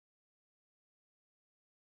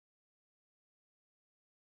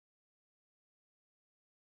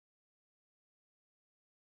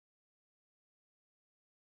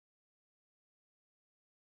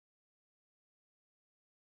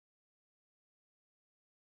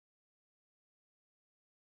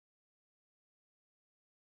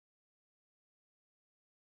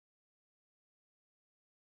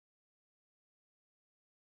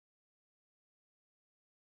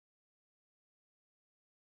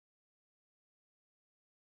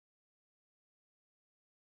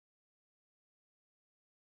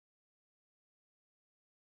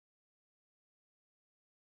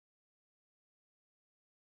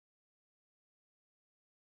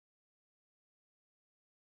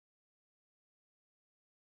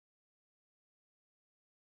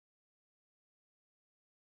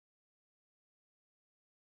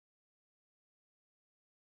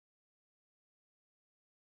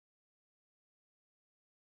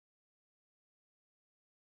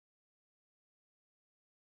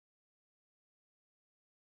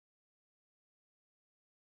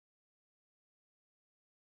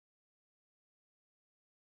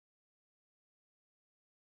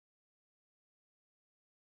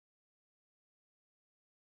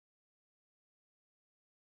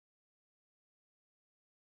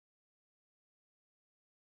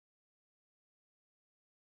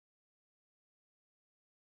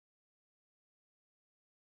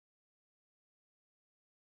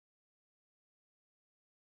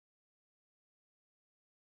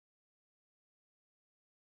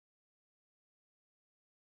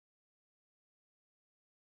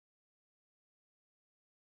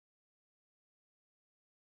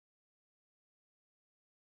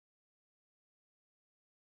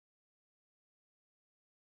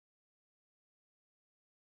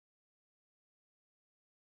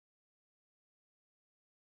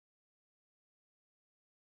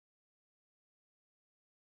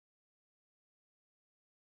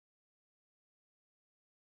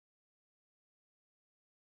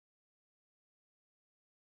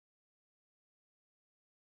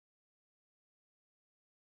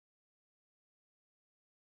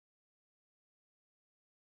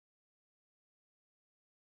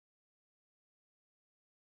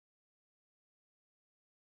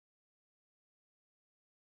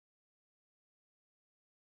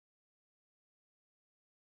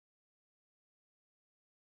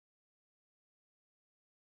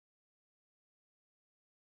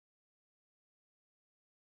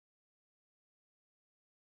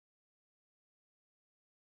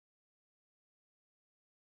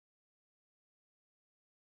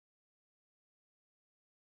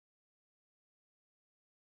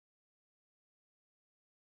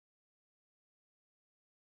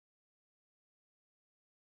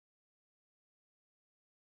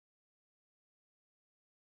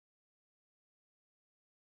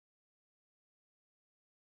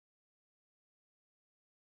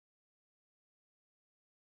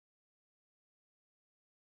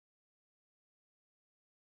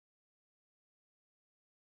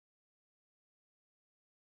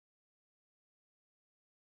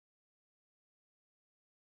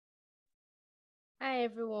Hi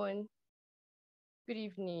everyone. Good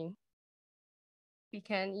evening. If you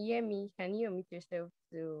can hear me, can you unmute yourself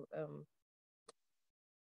so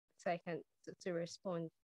I can to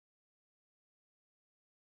respond?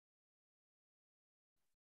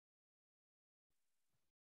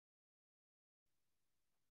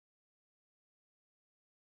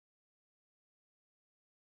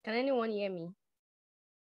 Can anyone hear me?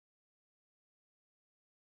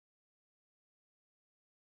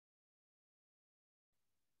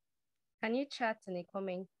 Can you chat in the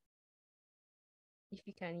comment if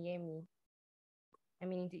you can hear me? I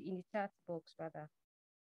mean in the chat box rather.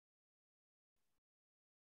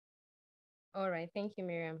 All right, thank you,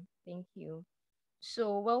 Miriam. Thank you.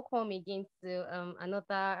 So welcome again to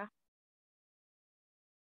another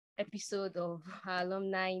episode of our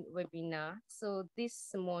alumni webinar. So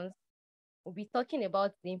this month we'll be talking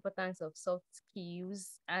about the importance of soft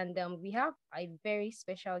skills, and we have a very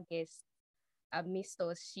special guest amidst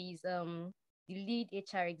us. She's the lead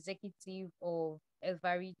HR executive of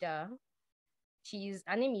Elvarida.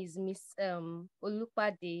 Her name is Miss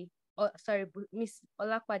Olupade, Miss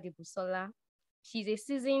Olapade Busola. She's a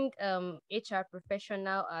seasoned HR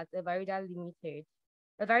professional at Elvarida Limited.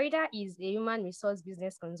 Elvarida is a human resource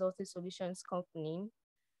business consulting solutions company.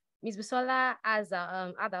 Ms. Busola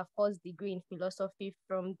had a first degree in philosophy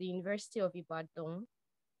from the University of Ibadan.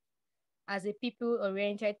 As a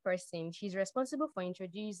people-oriented person, she's responsible for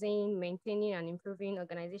introducing, maintaining, and improving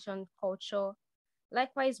organization culture,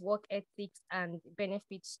 likewise work ethics and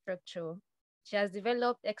benefit structure. She has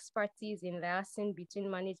developed expertise in liaising between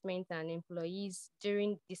management and employees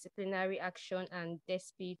during disciplinary action and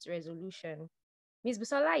dispute resolution. Ms.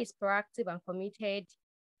 Busola is proactive and committed,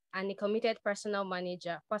 and a committed personnel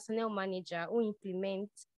manager who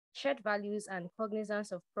implements shared values and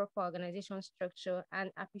cognizance of proper organization structure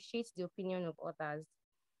and appreciates the opinion of others.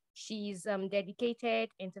 She is dedicated,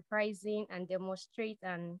 enterprising, and demonstrates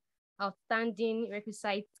an outstanding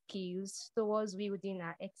requisite skills towards wielding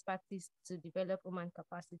her expertise to develop human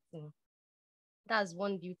capacity. That's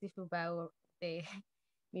one beautiful bio there,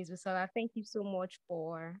 Ms. Busola. Thank you so much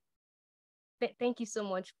for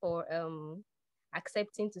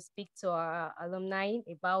accepting to speak to our alumni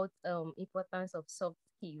about importance of soft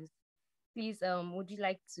skills. Please, would you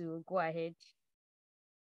like to go ahead?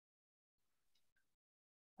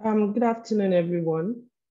 Good afternoon, everyone.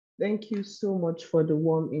 Thank you so much for the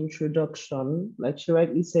warm introduction. Like she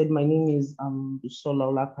rightly said, my name is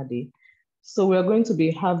Busola Olapade. So we are going to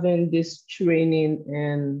be having this training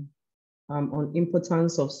and on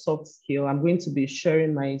importance of soft skill. I'm going to be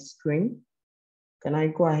sharing my screen. Can I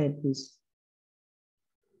go ahead, please?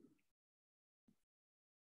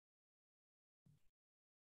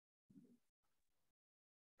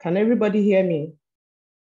 Can everybody hear me?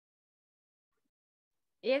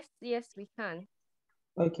 Yes, we can.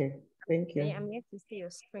 Okay, thank you. I'm yet to see your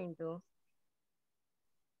screen though.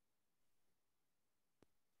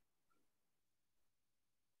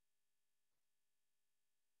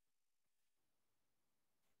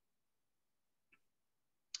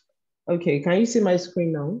 Okay, can you see my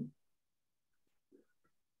screen now?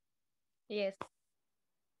 Yes.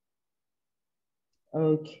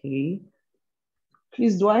 Okay.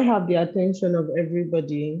 Please, do I have the attention of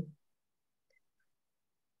everybody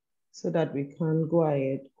so that we can go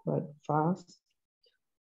ahead quite fast?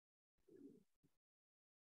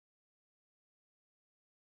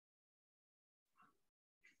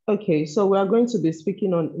 Okay, so we are going to be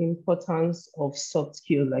speaking on importance of soft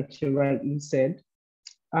skill, like you rightly said.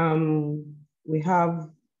 We have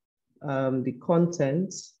the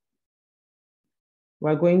content.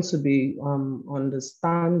 We're going to be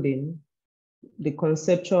understanding the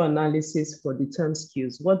conceptual analysis for the term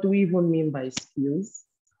skills. What do we even mean by skills?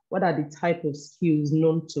 What are the type of skills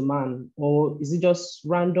known to man? Or is it just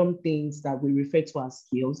random things that we refer to as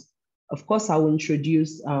skills? Of course, I will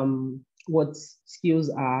introduce what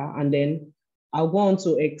skills are, and then I'll go on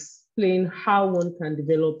to explain how one can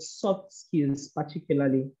develop soft skills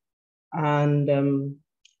particularly. And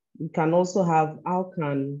we can also have how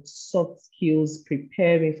can soft skills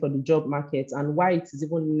preparing for the job market and why it is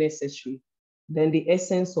even necessary. Then the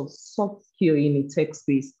essence of soft skill in a tech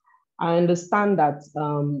space. I understand that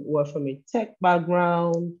we're from a tech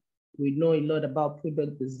background. We know a lot about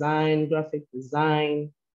product design, graphic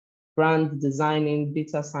design, brand designing,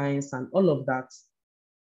 data science, and all of that.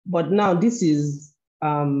 But now this is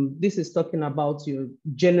talking about your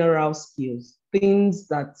general skills,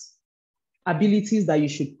 abilities that you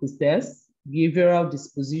should possess, behavioral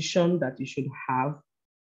disposition that you should have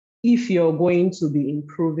if you're going to be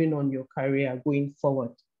improving on your career going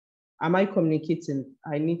forward. Am I communicating?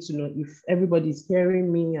 I need to know if everybody's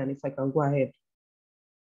hearing me and if I can go ahead.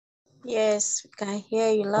 Yes, we can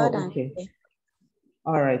hear you loud Oh, and okay. clear.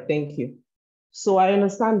 All right, thank you. So I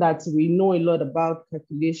understand that we know a lot about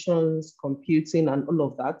calculations, computing, and all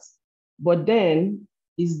of that. But then,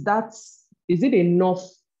 is it enough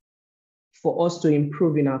for us to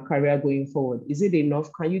improve in our career going forward? Is it enough?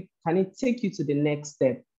 Can it take you to the next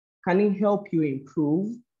step? Can it help you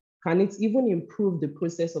improve? Can it even improve the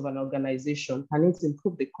process of an organization? Can it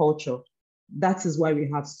improve the culture? That is why we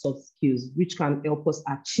have soft skills, which can help us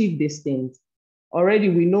achieve these things. Already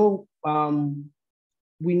we know all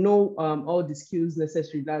the skills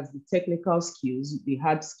necessary. That's the technical skills, the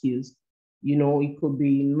hard skills. You know, it could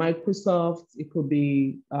be Microsoft, it could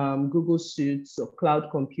be Google Suites or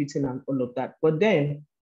cloud computing and all of that. But then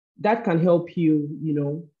that can help you, you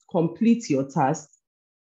know, complete your task.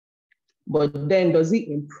 But then does it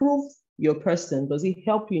improve your person? Does it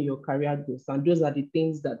help you in your career growth? And those are the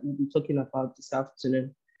things that we'll be talking about this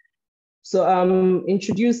afternoon. So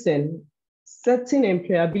introducing certain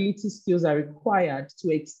employability skills are required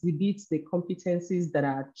to exhibit the competencies that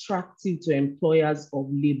are attractive to employers of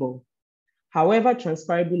labor. However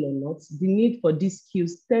transferable or not, the need for these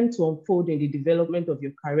skills tend to unfold in the development of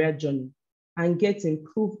your career journey and get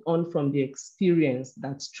improved on from the experience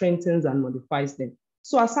that strengthens and modifies them.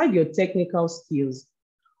 So aside your technical skills,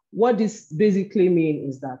 what this basically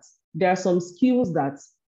means is that there are some skills that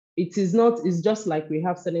it's just like we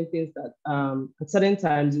have certain things that at certain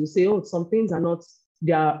times you say, oh, some things are not,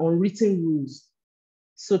 they are unwritten rules,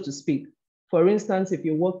 so to speak. For instance, if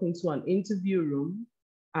you walk into an interview room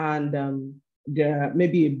and there may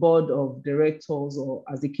be a board of directors or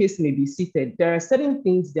as the case may be seated, there are certain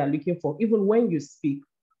things they are looking for, even when you speak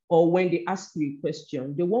or when they ask you a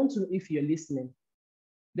question. They want to know if you're listening.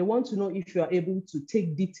 They want to know if you are able to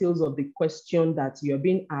take details of the question that you're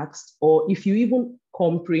being asked, or if you even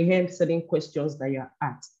comprehend certain questions that you're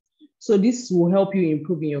asked. So this will help you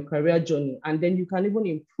improve in your career journey. And then you can even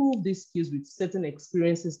improve these skills with certain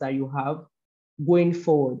experiences that you have going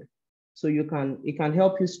forward. So it can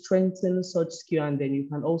help you strengthen such skill, and then you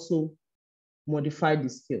can also modify the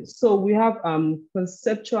skills. So we have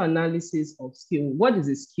conceptual analysis of skill. What is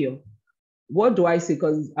a skill? What do I say?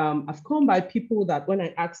 Because I've come by people that when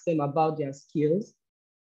I ask them about their skills,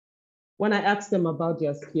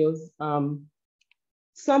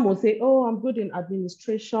 some will say, oh, I'm good in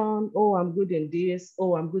administration. Oh, I'm good in this.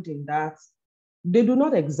 Oh, I'm good in that. They do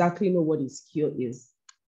not exactly know what a skill is.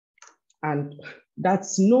 And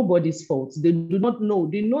that's nobody's fault. They do not know.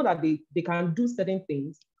 They know that they can do certain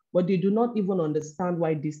things, but they do not even understand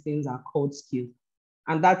why these things are called skills.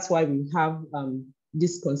 And that's why we have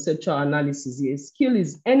this conceptual analysis here. Skill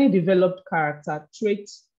is any developed character trait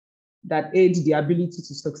that aids the ability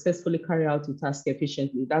to successfully carry out a task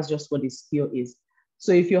efficiently. That's just what a skill is.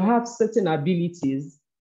 So if you have certain abilities,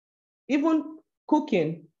 even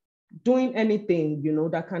cooking, doing anything, you know,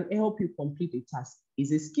 that can help you complete a task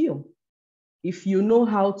is a skill. If you know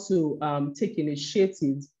how to take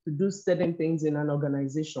initiatives to do certain things in an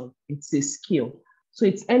organization, it's a skill. So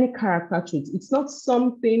it's any character trait. It's not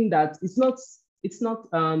something that it's not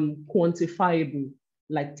quantifiable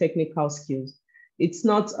like technical skills. It's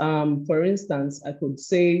not, for instance, I could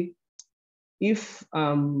say if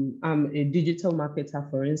I'm a digital marketer,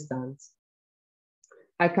 for instance,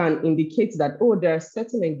 I can indicate that, oh, there are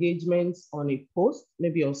certain engagements on a post,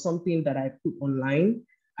 maybe or something that I put online.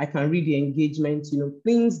 I can read the engagement, you know,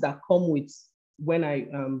 things that come with when I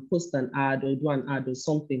post an ad or do an ad or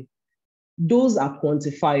something. Those are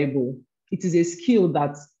quantifiable. It is a skill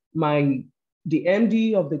that the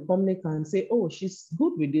MD of the company can say, oh, she's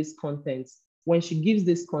good with this content. When she gives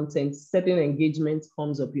this content, certain engagement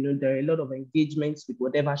comes up. You know, there are a lot of engagements with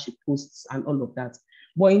whatever she posts and all of that.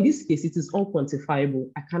 But in this case, it is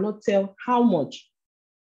unquantifiable. I cannot tell how much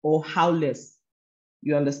or how less,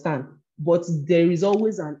 you understand? But there is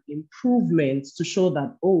always an improvement to show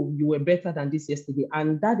that, oh, you were better than this yesterday.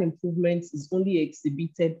 And that improvement is only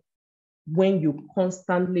exhibited when you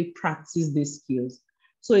constantly practice these skills.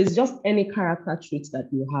 So it's just any character traits that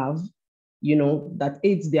you have, you know, that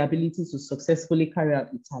aids the ability to successfully carry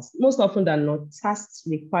out the task. Most often than not, tasks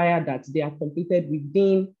require that they are completed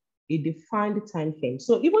within a defined time frame.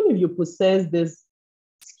 So even if you possess these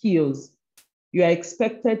skills, you are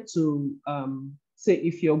expected to say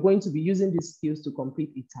if you're going to be using these skills to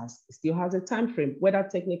complete a task, it still has a time frame, whether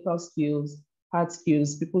technical skills, hard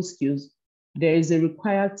skills, people skills, there is a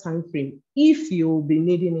required time frame if you'll be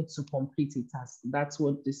needing it to complete a task. That's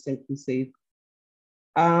what this simply says.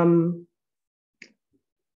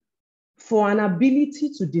 For an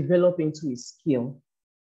ability to develop into a skill,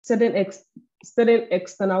 certain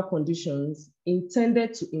external conditions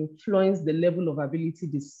intended to influence the level of ability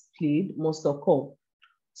displayed must occur.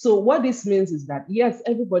 So what this means is that, yes,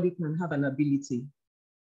 everybody can have an ability.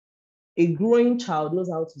 A growing child knows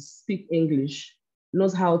how to speak English,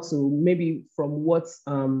 knows how to, maybe from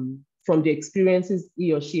from the experiences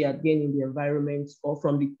he or she had gained in the environment, or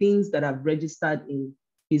from the things that have registered in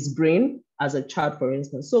his brain as a child, for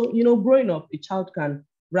instance. So, growing up, a child can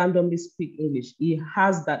randomly speak English. He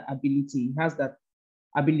has that ability. He has that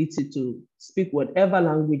ability to speak whatever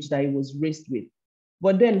language that he was raised with.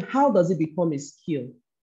 But then how does it become a skill?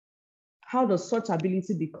 How does such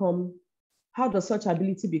ability become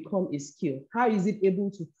a skill? How is it able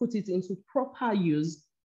to put it into proper use,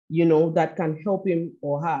 that can help him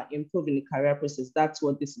or her improve in the career process? That's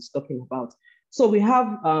what this is talking about. So we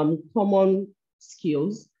have common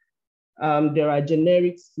skills. There are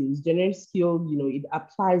generic skills. Generic skill, it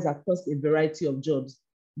applies across a variety of jobs.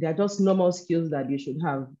 They are just normal skills that you should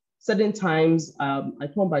have. Certain times, I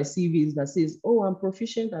come by CVs that says, oh, I'm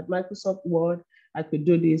proficient at Microsoft Word. I could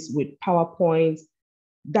do this with PowerPoint.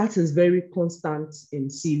 That is very constant in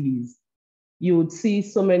CVs. You would see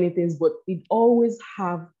so many things, but it always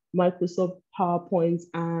have Microsoft PowerPoint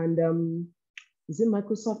and is it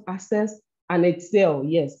Microsoft Access and Excel?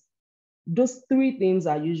 Yes. Those three things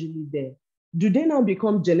are usually there. Do they now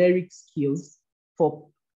become generic skills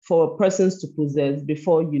for persons to possess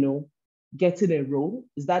before, getting a role?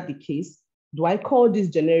 Is that the case? Do I call these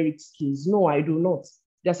generic skills? No, I do not.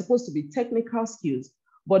 They're supposed to be technical skills,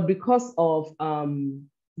 but because of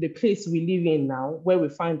the place we live in now, where we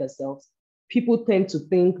find ourselves, people tend to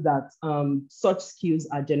think that such skills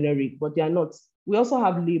are generic, but they are not. We also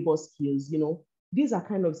have labor skills, These are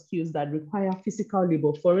kind of skills that require physical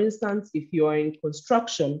labor. For instance, if you are in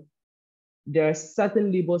construction, there are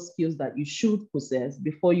certain labor skills that you should possess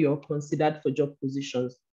before you're considered for job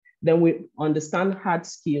positions. Then we understand hard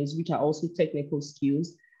skills, which are also technical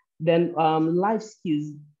skills. Then life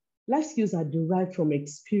skills. Life skills are derived from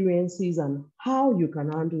experiences and how you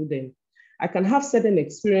can handle them. I can have certain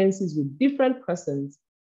experiences with different persons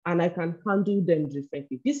and I can handle them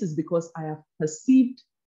differently. This is because I have perceived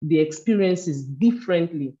the experiences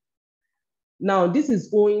differently. Now, this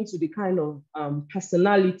is owing to the kind of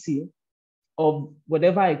personality of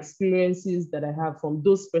whatever experiences that I have from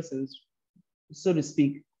those persons, so to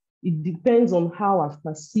speak. It depends on how I've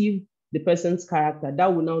perceived the person's character.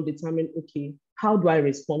 That will now determine, okay, how do I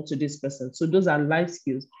respond to this person? So those are life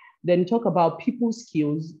skills. Then talk about people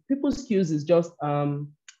skills. People skills is just,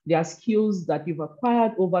 they are skills that you've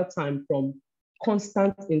acquired over time from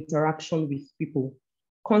constant interaction with people.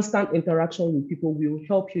 Constant interaction with people will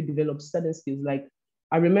help you develop certain skills. Like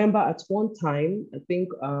I remember at one time, I think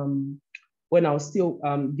when I was still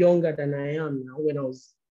younger than I am now, when I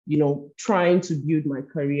was, trying to build my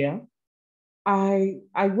career,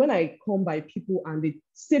 when I come by people and they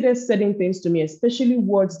stated certain things to me, especially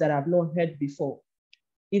words that I've not heard before,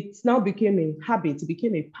 it now became a habit, it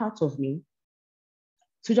became a part of me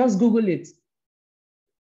to just Google it.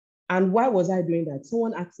 And why was I doing that?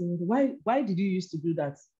 Someone asked me, why did you used to do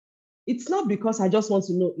that? It's not because I just want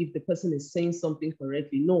to know if the person is saying something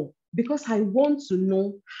correctly. No, because I want to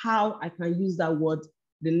know how I can use that word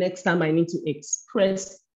the next time I need to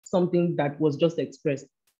express something that was just expressed.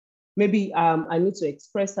 Maybe I need to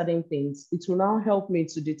express certain things. It will now help me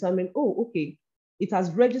to determine, oh, okay, it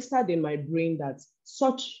has registered in my brain that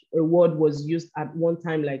such a word was used at one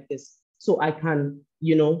time like this. So I can,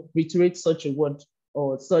 reiterate such a word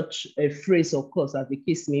or such a phrase, of course, as the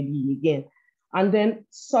case may be again. And then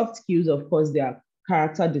soft skills, of course, they are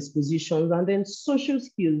character dispositions. And then social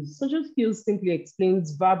skills. Social skills simply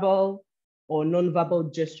explains verbal or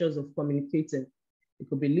non-verbal gestures of communicating. It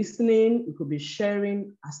could be listening, it could be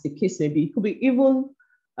sharing, as the case may be. It could be even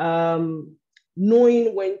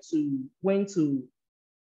knowing when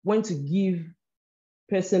to give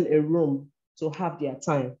person a room to have their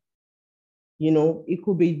time. It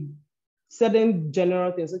could be certain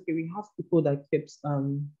general things. Okay, we have people that keeps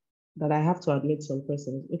that I have to admit some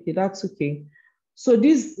persons. Okay, that's okay. So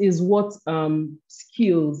this is what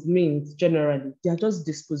skills means generally. They are just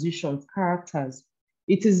dispositions, characters.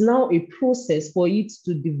 It is now a process for it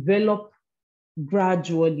to develop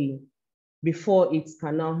gradually before it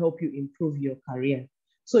can now help you improve your career.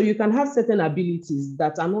 So you can have certain abilities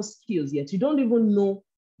that are not skills yet. You don't even know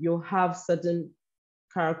you have certain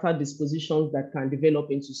character dispositions that can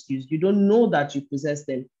develop into skills. You don't know that you possess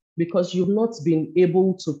them because you've not been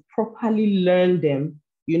able to properly learn them,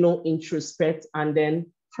 introspect and then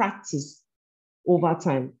practice over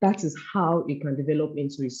time. That is how it can develop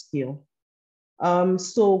into a skill.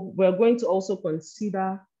 So we're going to also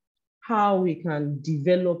consider how we can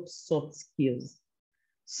develop soft skills.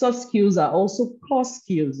 Soft skills are also core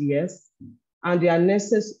skills, yes, and they are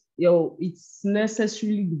it's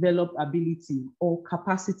necessarily developed ability or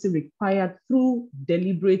capacity required through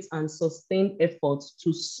deliberate and sustained efforts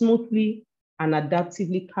to smoothly and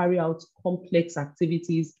adaptively carry out complex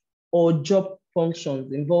activities or job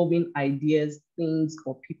functions involving ideas, things,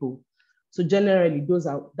 or people. So generally,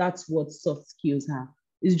 that's what soft skills are.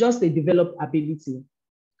 It's just a developed ability.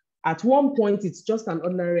 At one point, it's just an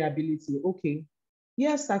ordinary ability. Okay,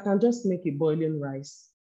 yes, I can just make a boiling rice.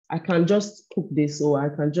 I can just cook this, or I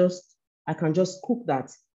can just cook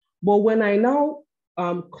that. But when I now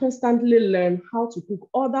constantly learn how to cook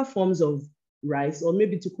other forms of rice, or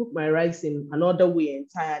maybe to cook my rice in another way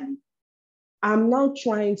entirely, I'm now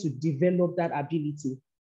trying to develop that ability.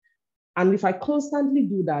 And if I constantly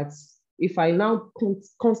do that, if I now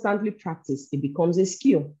constantly practice, it becomes a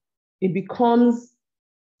skill. It becomes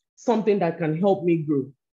something that can help me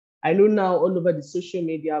grow. I know now all over the social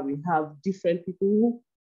media, we have different people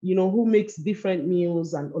who makes different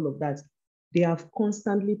meals and all of that. They have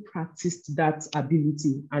constantly practiced that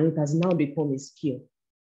ability and it has now become a skill.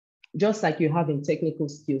 Just like you have in technical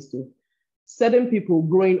skills too. Certain people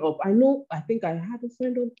growing up, I think I had a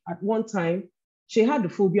friend at one time, she had the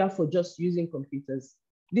phobia for just using computers.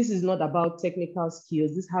 This is not about technical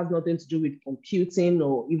skills. This has nothing to do with computing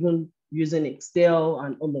or even using Excel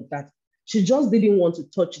and all of that. She just didn't want to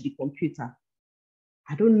touch the computer.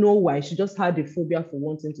 I don't know why. She just had a phobia for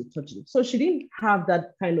wanting to touch it. So she didn't have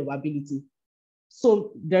that kind of ability.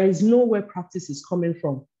 So there is nowhere practice is coming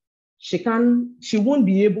from. She won't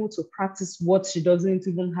be able to practice what she doesn't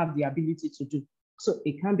even have the ability to do. So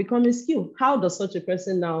it can become a skill. How does such a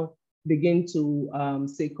person now begin to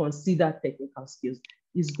consider technical skills?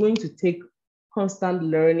 It's going to take constant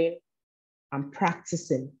learning and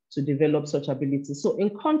practicing to develop such abilities. So in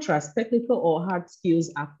contrast, technical or hard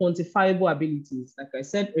skills are quantifiable abilities, like I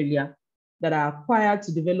said earlier, that are acquired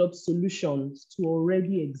to develop solutions to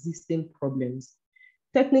already existing problems.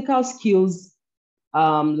 Technical skills,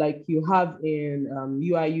 like you have in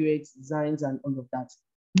UI, UX designs and all of that,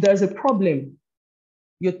 there's a problem.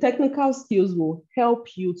 Your technical skills will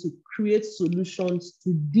help you to create solutions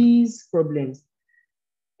to these problems.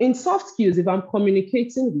 In soft skills, if I'm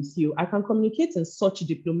communicating with you, I can communicate in such a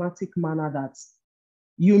diplomatic manner that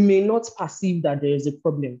you may not perceive that there is a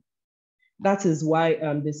problem. That is why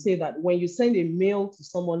they say that when you send a mail to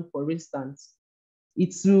someone, for instance,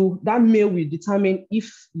 that mail will determine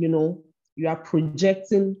if you are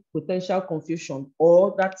projecting potential confusion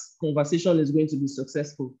or that conversation is going to be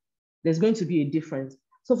successful. There's going to be a difference.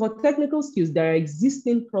 So for technical skills, there are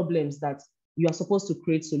existing problems that you are supposed to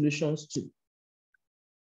create solutions to.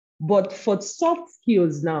 But for soft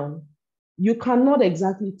skills now, you cannot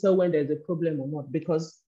exactly tell when there's a problem or not,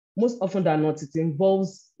 because most often than not, it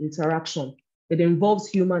involves interaction. It involves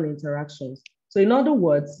human interactions. So in other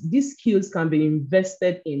words, these skills can be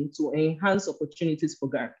invested in to enhance opportunities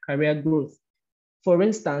for career growth. For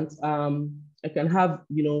instance, I can have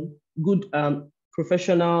good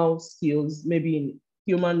professional skills, maybe in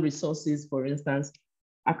human resources, for instance.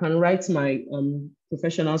 I can write my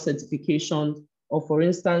professional certification, or for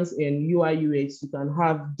instance, in UI UX, you can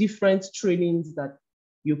have different trainings that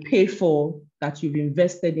you pay for, that you've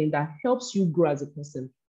invested in, that helps you grow as a person,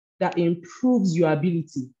 that improves your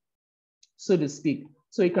ability, so to speak.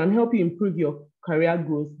 So it can help you improve your career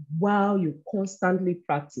growth while you constantly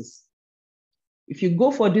practice. If you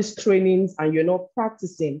go for these trainings and you're not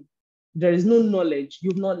practicing, there is no knowledge,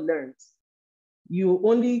 you've not learned. You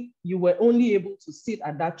were only able to sit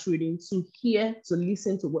at that training to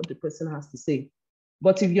listen to what the person has to say.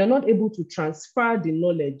 But if you're not able to transfer the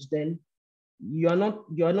knowledge, then you're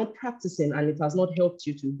not practicing and it has not helped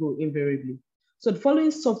you to grow invariably. So the following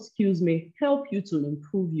soft skills may help you to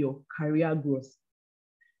improve your career growth.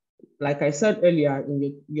 Like I said earlier,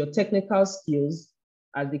 in your technical skills,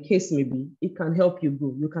 as the case may be, it can help you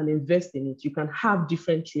grow. You can invest in it. You can have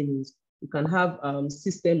different trainings. You can have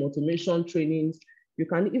system automation trainings. You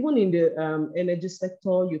can, even in the energy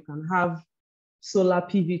sector, you can have solar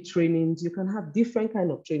PV trainings. You can have different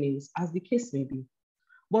kind of trainings, as the case may be.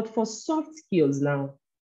 But for soft skills now,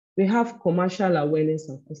 we have commercial awareness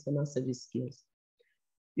and customer service skills.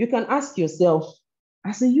 You can ask yourself,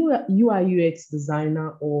 as a UI UX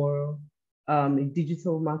designer or a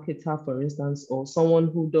digital marketer, for instance, or someone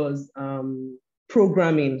who does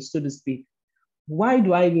programming, so to speak, why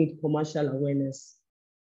do I need commercial awareness?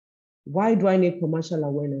 Why do I need commercial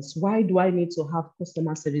awareness? Why do I need to have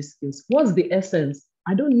customer service skills? What's the essence?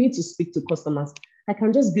 I don't need to speak to customers. I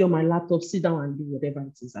can just be on my laptop, sit down and do whatever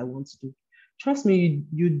it is I want to do. Trust me,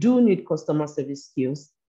 you do need customer service skills.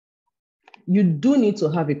 You do need to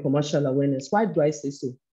have a commercial awareness. Why do I say so?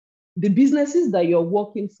 The businesses that you're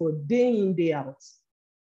working for day in, day out,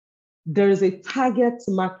 there is a target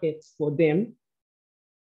market for them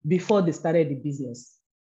before they started the business.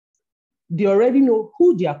 They already know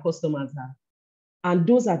who their customers are. And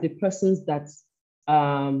those are the persons that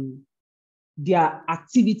their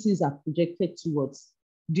activities are projected towards.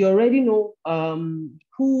 They already know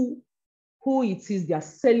who it is they are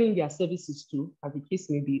selling their services to, as the case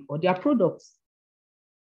may be, or their products.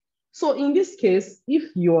 So in this case,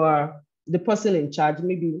 if you are the person in charge,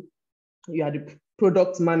 maybe you are the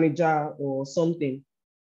product manager or something,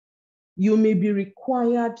 you may be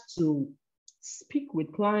required to speak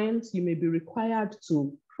with clients. You may be required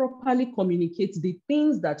to properly communicate the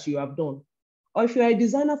things that you have done. Or if you're a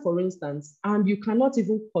designer, for instance, and you cannot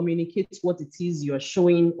even communicate what it is you're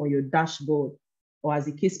showing on your dashboard, or as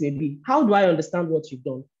the case may be, how do I understand what you've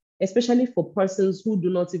done? Especially for persons who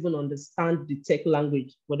do not even understand the tech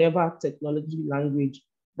language, whatever technology language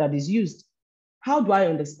that is used. How do I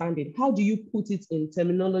understand it? How do you put it in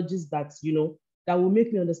terminologies that, that will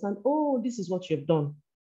make me understand, oh, this is what you've done.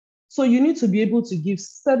 So you need to be able to give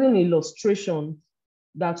certain illustrations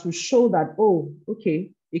that will show that, oh,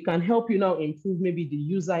 okay, it can help you now improve maybe the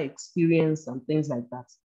user experience and things like that.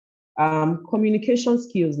 Communication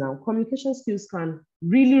skills now. Communication skills can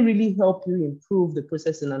really, really help you improve the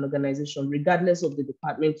process in an organization, regardless of the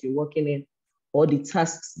department you're working in or the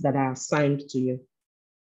tasks that are assigned to you.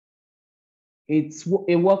 It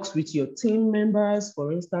works with your team members,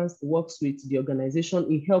 for instance, it works with the organization,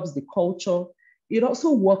 it helps the culture. It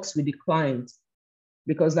also works with the client.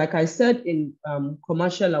 Because like I said in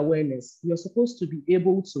commercial awareness, you're supposed to be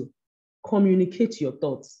able to communicate your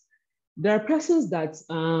thoughts. There are persons that,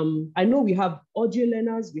 I know we have audio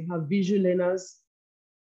learners, we have visual learners,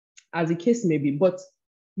 as the case may be, but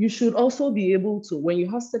you should also be able to, when you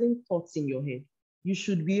have certain thoughts in your head, you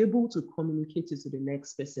should be able to communicate it to the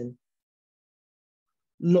next person.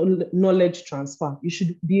 Knowledge transfer. You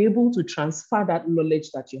should be able to transfer that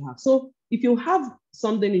knowledge that you have. So if you have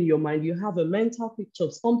something in your mind, you have a mental picture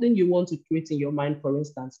of something you want to create in your mind, for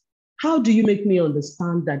instance, how do you make me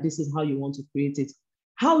understand that this is how you want to create it?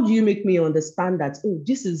 How do you make me understand that, oh,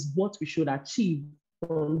 this is what we should achieve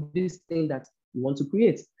from this thing that you want to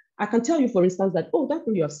create? I can tell you, for instance, that, oh, that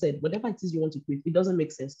thing you have said, whatever it is you want to create, it doesn't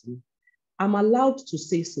make sense to me. I'm allowed to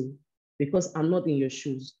say so because I'm not in your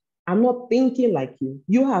shoes. I'm not thinking like you.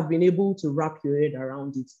 You have been able to wrap your head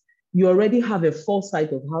around it. You already have a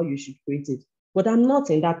foresight of how you should create it, but I'm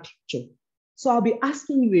not in that picture. So I'll be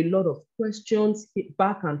asking you a lot of questions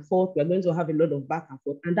back and forth. We're going to have a lot of back and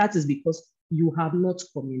forth, and that is because you have not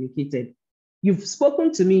communicated. You've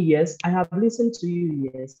spoken to me, yes. I have listened to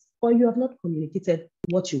you, yes, but you have not communicated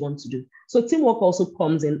what you want to do. So teamwork also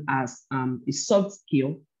comes in as a soft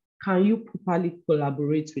skill. Can you properly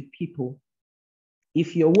collaborate with people?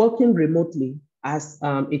 If you're working remotely as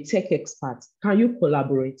a tech expert, can you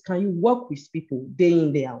collaborate? Can you work with people day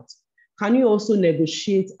in, day out? Can you also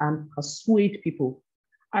negotiate and persuade people?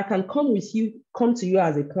 I can come to you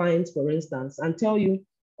as a client, for instance, and tell you,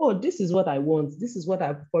 oh, this is what I want. This is what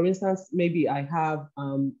for instance, maybe I have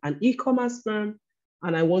an e-commerce firm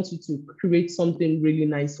and I want you to create something really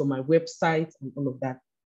nice for my website and all of that.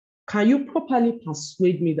 Can you properly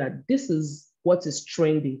persuade me that this is what is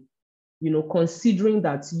trending? Considering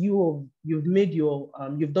that you've made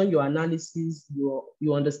you've done your analysis,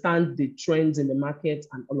 you understand the trends in the market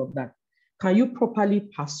and all of that. Can you properly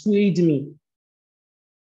persuade me?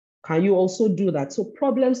 Can you also do that? So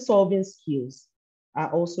problem-solving skills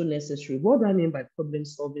are also necessary. What do I mean by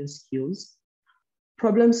problem-solving skills?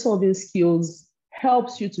 Problem-solving skills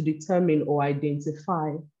helps you to determine or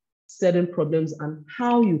identify certain problems and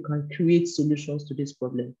how you can create solutions to this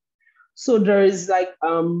problem. So there is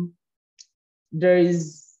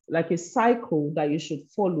like a cycle that you should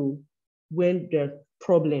follow when there are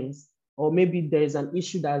problems, or maybe there is an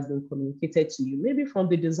issue that has been communicated to you, maybe from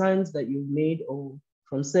the designs that you've made or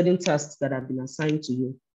from certain tasks that have been assigned to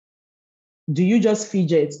you. Do you just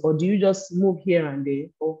fidget or do you just move here and there?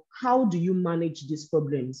 Or how do you manage these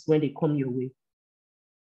problems when they come your way?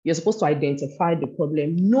 You're supposed to identify the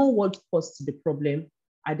problem, know what caused the problem,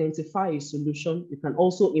 identify a solution. You can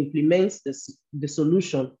also implement the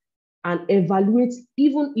solution and evaluate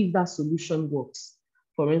even if that solution works,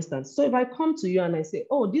 for instance. So if I come to you and I say,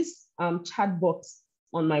 oh, this chat box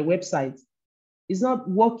on my website is not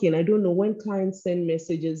working. I don't know, when clients send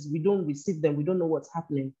messages, we don't receive them. We don't know what's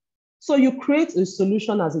happening. So you create a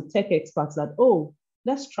solution as a tech expert that, oh,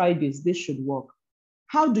 let's try this. This should work.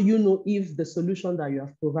 How do you know if the solution that you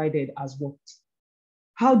have provided has worked?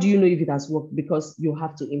 How do you know if it has worked? Because you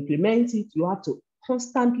have to implement it. You have to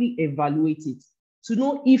constantly evaluate it to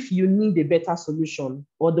know if you need a better solution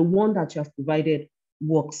or the one that you have provided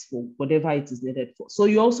works for whatever it is needed for. So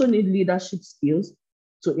you also need leadership skills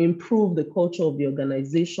to improve the culture of the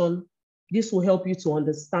organization. This will help you to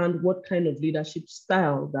understand what kind of leadership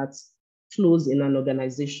style that flows in an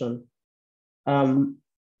organization.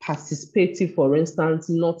 Participative, for instance,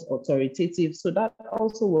 not authoritative. So that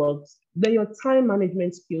also works. Then your time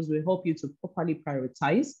management skills will help you to properly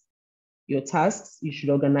prioritize your tasks. You should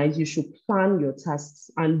organize, you should plan your tasks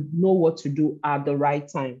and know what to do at the right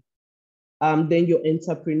time. Then your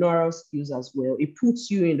entrepreneurial skills as well. It puts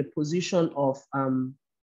you in the position of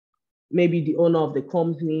maybe the owner of the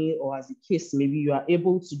company, or as a case, maybe you are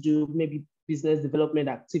able to do maybe business development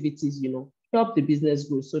activities, help the business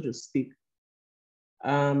grow, so to speak.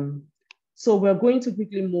 So we're going to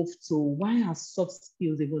quickly move to why are soft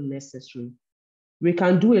skills even necessary? We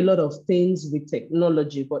can do a lot of things with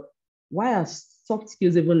technology, but why are soft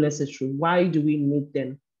skills even necessary? Why do we need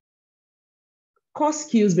them? Core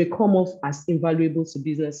skills may come off as invaluable to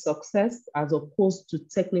business success as opposed to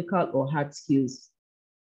technical or hard skills.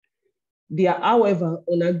 They are, however,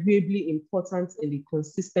 unarguably important in the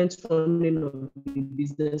consistent running of the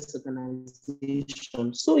business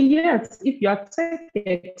organization. So yes, if you are tech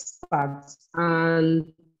experts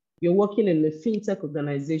and you're working in a fintech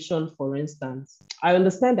organization, for instance, I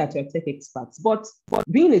understand that you're tech experts, but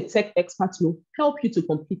being a tech expert will help you to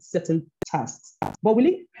complete certain tasks. But will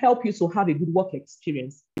it help you to have a good work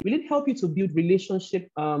experience? Will it help you to build relationship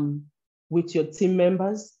with your team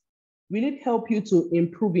members? Will it help you to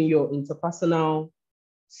improve in your interpersonal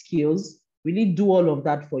skills? Will it do all of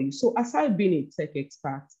that for you? So aside being a tech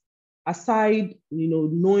expert, aside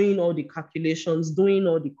knowing all the calculations, doing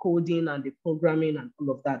all the coding and the programming and all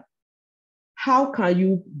of that, how can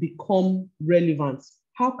you become relevant?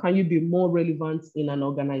 How can you be more relevant in an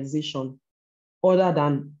organization other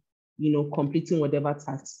than completing whatever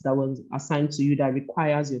tasks that was assigned to you that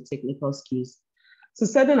requires your technical skills? So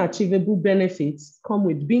certain achievable benefits come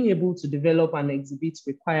with being able to develop and exhibit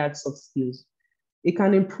required soft skills. It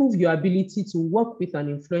can improve your ability to work with and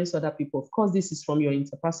influence other people. Of course, this is from your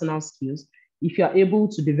interpersonal skills. If you are able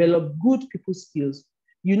to develop good people skills,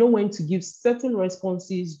 you know when to give certain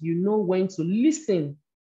responses, you know when to listen,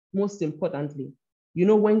 most importantly, you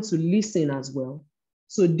know when to listen as well.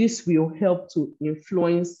 So this will help to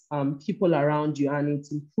influence people around you, and it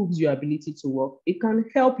improves your ability to work. It can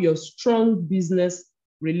help your strong business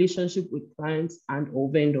relationship with clients and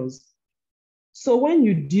or vendors. So when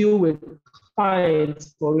you deal with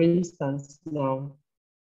clients, for instance, now,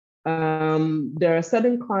 there are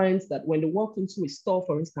certain clients that when they walk into a store,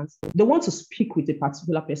 for instance, they want to speak with a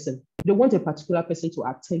particular person. They want a particular person to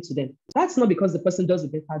attend to them. That's not because the person does a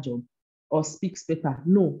better job or speaks better.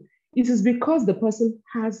 No, it is because the person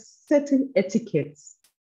has certain etiquettes.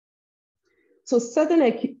 So certain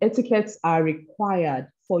etiquettes are required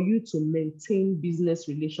for you to maintain business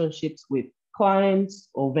relationships with clients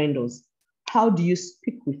or vendors. How do you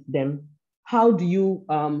speak with them? How do you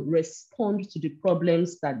respond to the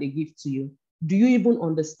problems that they give to you? Do you even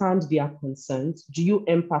understand their concerns? Do you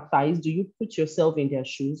empathize? Do you put yourself in their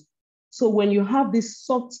shoes? So when you have these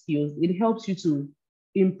soft skills, it helps you to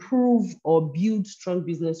improve or build strong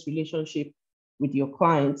business relationship with your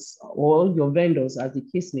clients or your vendors, as the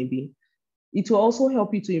case may be. It will also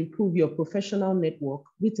help you to improve your professional network,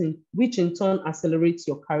 which in turn accelerates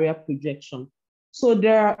your career projection. So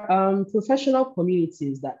there are professional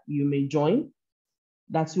communities that you may join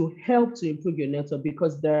that will help to improve your network,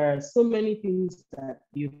 because there are so many things that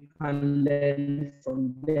you can learn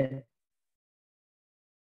from there.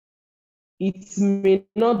 It may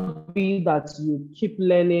not be that you keep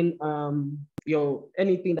learning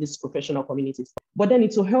anything that is professional communities, but then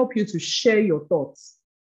it will help you to share your thoughts.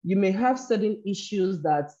 You may have certain issues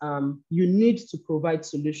that you need to provide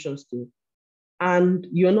solutions to, and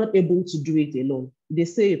you're not able to do it alone. They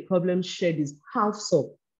say a problem shared is half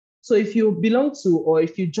solved. So if you belong to, or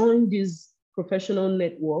if you join this professional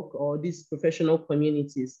network or these professional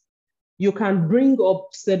communities, you can bring up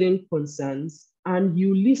certain concerns and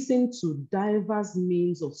you listen to diverse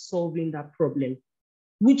means of solving that problem,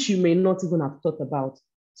 which you may not even have thought about.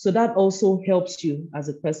 So that also helps you as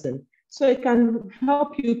a person. So it can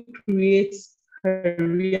help you create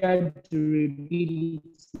career durability.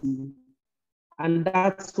 And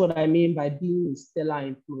that's what I mean by being a stellar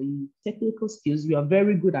employee. Technical skills, you are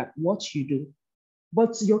very good at what you do,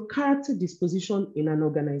 but your character disposition in an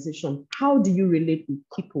organization, how do you relate with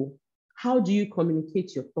people? How do you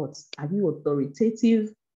communicate your thoughts? Are you authoritative?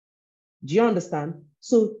 Do you understand?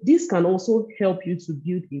 So this can also help you to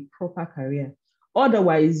build a proper career.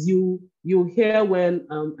 Otherwise, you hear when,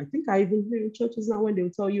 I think I even hear in churches now when they'll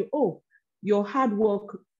tell you, oh, your hard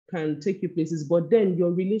work can take you places, but then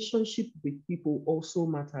your relationship with people also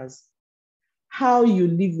matters. How you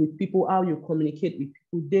live with people, how you communicate with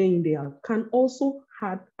people day in, day out can also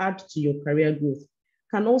add to your career growth,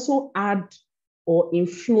 can also add or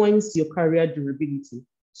influence your career durability.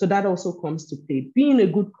 So that also comes to play. Being a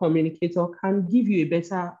good communicator can give you a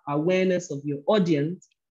better awareness of your audience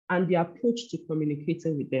and the approach to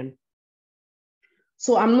communicating with them.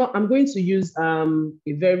 So I'm going to use a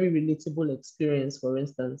very relatable experience, for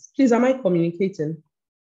instance. Please, am I communicating?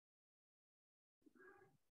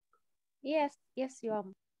 Yes, you are.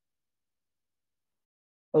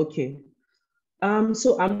 Okay.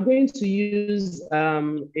 So I'm going to use a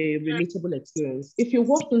relatable experience. If you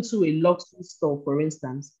walk into a luxury store, for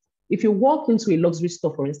instance,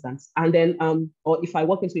 and then or if I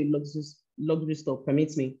walk into a luxury store,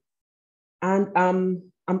 permit me, and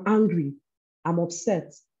I'm angry, I'm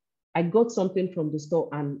upset, I got something from the store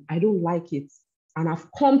and I don't like it, and I've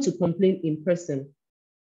come to complain in person,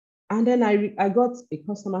 and then I got a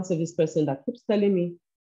customer service person that keeps telling me,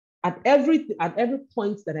 at every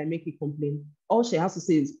point that I make a complaint, all she has to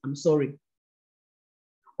say is, I'm sorry.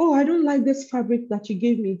 Oh, I don't like this fabric that you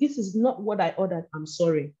gave me. This is not what I ordered. I'm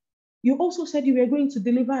sorry. You also said you were going to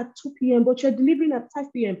deliver at 2 p.m., but you're delivering at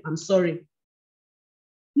 5 p.m. I'm sorry.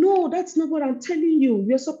 No, that's not what I'm telling you.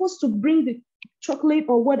 You're supposed to bring the chocolate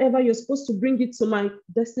or whatever. You're supposed to bring it to my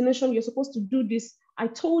destination. You're supposed to do this. I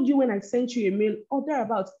told you when I sent you a mail or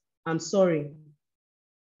thereabouts. I'm sorry.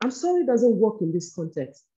 I'm sorry doesn't work in this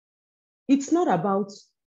context. It's not about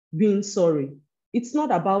being sorry. It's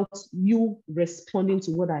not about you responding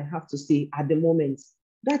to what I have to say at the moment.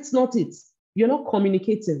 That's not it. You're not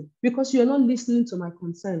communicating because you're not listening to my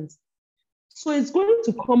concerns. So it's going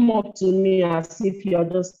to come up to me as if you're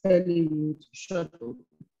just telling me to shut up.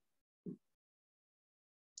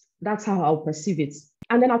 That's how I'll perceive it.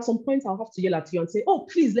 And then at some point, I'll have to yell at you and say, oh,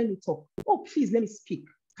 please let me talk. Oh, please let me speak.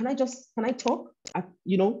 Can I talk?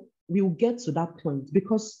 We will get to that point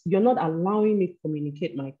because you're not allowing me to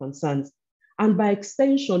communicate my concerns. And by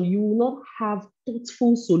extension, you will not have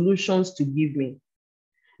thoughtful solutions to give me.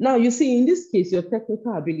 Now, you see, in this case, your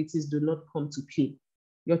technical abilities do not come to play.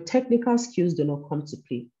 Your technical skills do not come to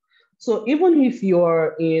play. So even if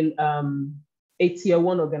you're in a tier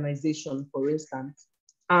 1 organization, for instance,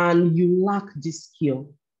 and you lack this skill,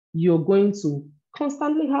 you're going to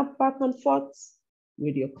constantly have back and forth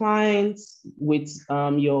with your clients, with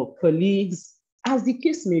your colleagues, as the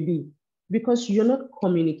case may be, because you're not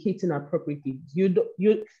communicating appropriately. You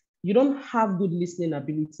don't have good listening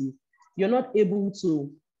ability. You're not able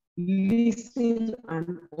to listen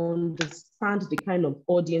and understand the kind of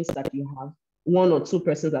audience that you have, 1 or 2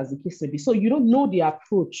 persons as the case may be. So you don't know the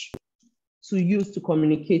approach to use to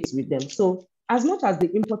communicate with them. So as much as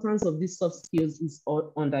the importance of these soft skills is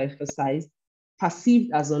underemphasized,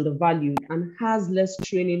 perceived as undervalued, and has less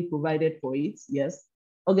training provided for it, yes,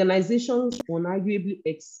 organizations unarguably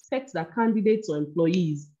expect that candidates or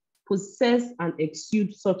employees possess and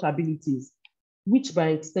exude such abilities, which by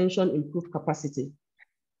extension improve capacity.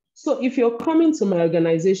 So if you're coming to my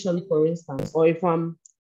organization, for instance, or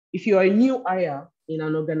if you're a new hire in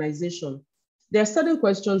an organization, there are certain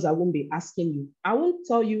questions I won't be asking you. I won't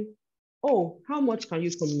tell you, oh, how much can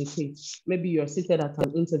you communicate? Maybe you're seated at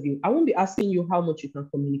an interview. I won't be asking you how much you can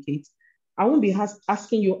communicate. I won't be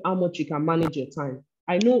asking you how much you can manage your time.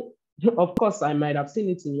 I know, of course, I might have seen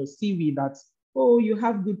it in your CV that, oh, you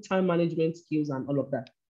have good time management skills and all of that.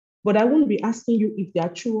 But I won't be asking you if they are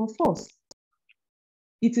true or false.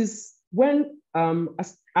 It is when,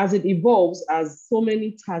 as it evolves, as so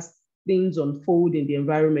many tasks, things unfold in the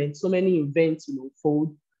environment, so many events will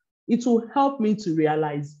unfold, it will help me to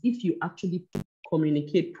realize if you actually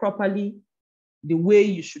communicate properly the way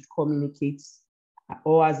you should communicate,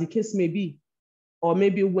 or as the case may be, or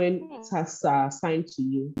maybe when tasks are assigned to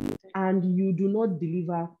you and you do not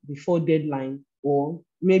deliver before deadline, or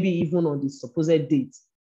maybe even on the supposed date,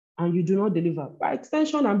 and you do not deliver. By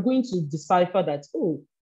extension, I'm going to decipher that, oh,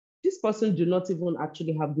 this person do not even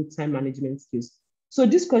actually have good time management skills. So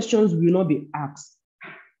these questions will not be asked.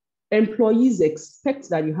 Employees expect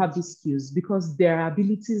that you have these skills because there are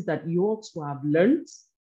abilities that you ought to have learned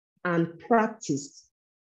and practiced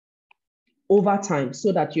over time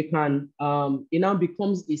so that you can, it now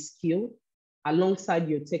becomes a skill alongside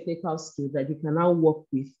your technical skill that you can now work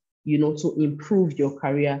with, to improve your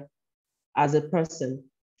career as a person.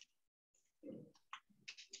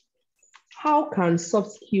 How can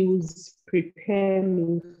soft skills prepare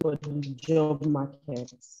me for the job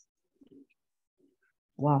market?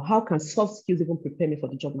 Wow, how can soft skills even prepare me for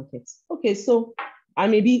the job market? Okay, so I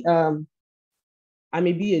may be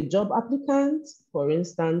a job applicant, for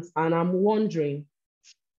instance, and I'm wondering,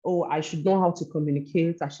 oh, I should know how to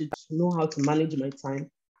communicate. I should know how to manage my time.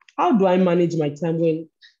 How do I manage my time when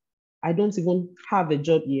I don't even have a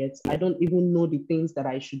job yet? I don't even know the things that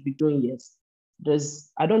I should be doing yet.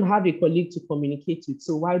 I don't have a colleague to communicate with.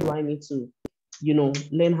 So why do I need to,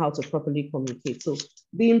 learn how to properly communicate? So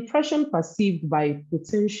the impression perceived by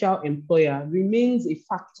potential employer remains a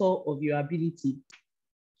factor of your ability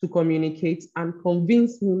to communicate and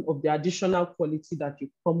convince him of the additional quality that you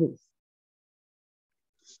come with.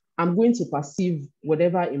 I'm going to perceive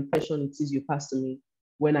whatever impression it is you pass to me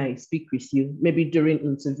when I speak with you, maybe during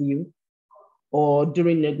interview or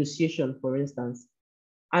during negotiation, for instance.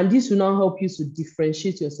 And this will now help you to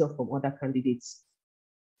differentiate yourself from other candidates.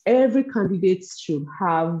 Every candidate should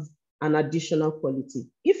have an additional quality.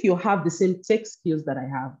 If you have the same tech skills that I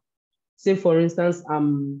have, say for instance,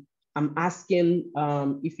 I'm asking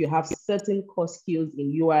if you have certain core skills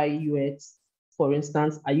in UI, UX, for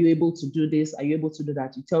instance, are you able to do this? Are you able to do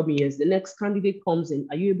that? You tell me yes. The next candidate comes in,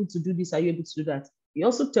 are you able to do this? Are you able to do that? He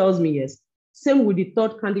also tells me yes. Same with the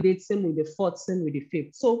third candidate, same with the fourth, same with the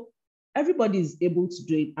fifth. So everybody is able to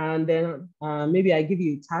do it. And then maybe I give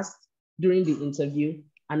you a task during the interview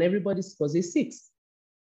and everybody scores a 6.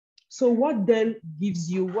 So what then gives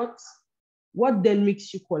you, what then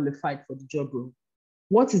makes you qualified for the job role?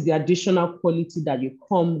 What is the additional quality that you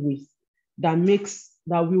come with that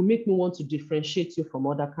will make me want to differentiate you from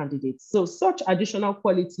other candidates? So such additional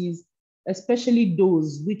qualities, especially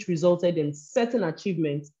those which resulted in certain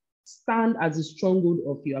achievements, stand as a stronghold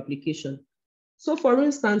of your application. So for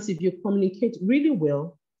instance, if you communicate really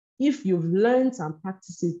well, if you've learned and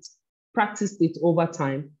practiced it over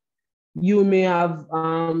time, you may have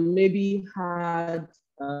maybe had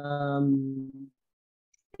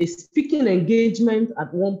a speaking engagement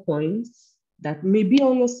at one point that may be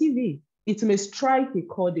on your CV. It may strike a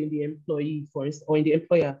chord in the employee, for instance, or in the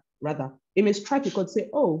employer, rather. It may strike a chord, say,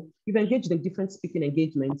 oh, you've engaged in different speaking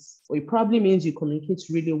engagements, or it probably means you communicate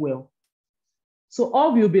really well. So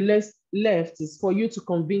all will be left is for you to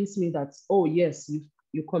convince me that, oh, yes,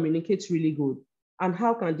 you communicate really good. And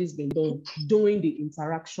how can this be done? During the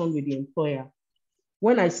interaction with the employer.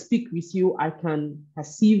 When I speak with you, I can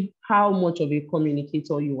perceive how much of a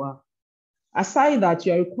communicator you are. Aside that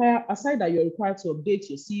you're required to update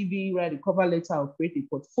your CV, write a cover letter, or create a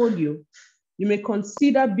portfolio, you may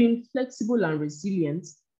consider being flexible and resilient.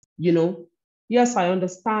 Yes, I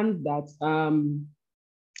understand that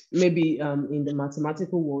maybe in the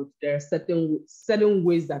mathematical world, there are certain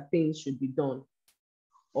ways that things should be done.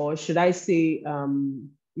 Or should I say,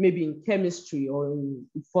 maybe in chemistry or in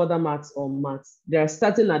further maths or maths, there are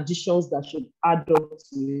certain additions that should add up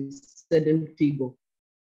to a certain figure.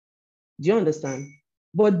 Do you understand?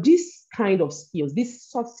 But this kind of skills, these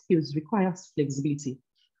soft skills requires flexibility.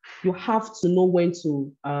 You have to know when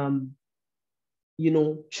to,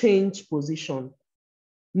 change position.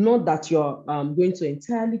 Not that you're going to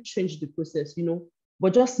entirely change the process,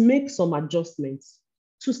 but just make some adjustments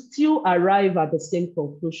to still arrive at the same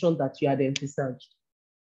conclusion that you had envisaged.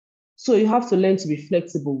 So you have to learn to be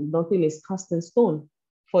flexible. Nothing is cast in stone.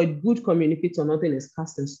 For a good communicator, nothing is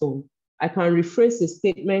cast in stone. I can rephrase a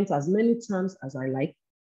statement as many times as I like.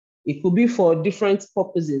 It could be for different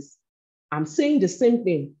purposes. I'm saying the same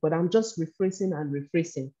thing, but I'm just rephrasing and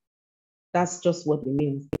rephrasing. That's just what it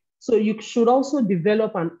means. So you should also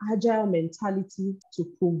develop an agile mentality to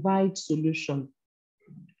provide solution.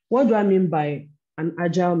 What do I mean by an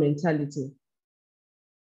agile mentality?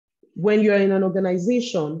 When you're in an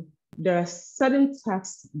organization, there are certain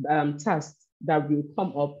tasks that will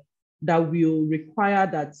come up that will require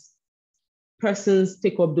that persons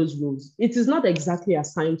take up those roles. It is not exactly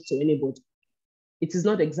assigned to anybody. It is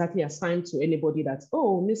not exactly assigned to anybody that,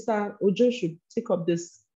 oh, Mr. Ojo should take up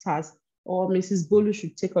this task or Mrs. Bolu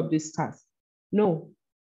should take up this task. No.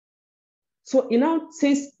 So it now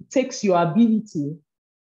takes your ability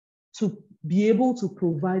to be able to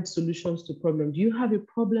provide solutions to problems. Do you have a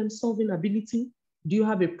problem-solving ability? Do you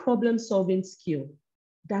have a problem-solving skill?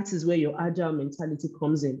 That is where your agile mentality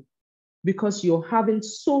comes in. Because you're having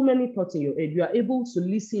so many thoughts in your head, you are able to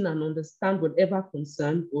listen and understand whatever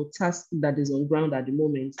concern or task that is on ground at the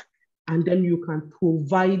moment. And then you can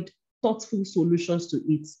provide thoughtful solutions to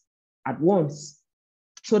it at once.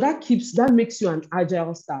 So that makes you an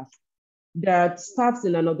agile staff. That starts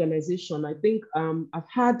in an organization. I think I've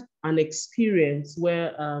had an experience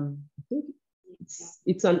where I think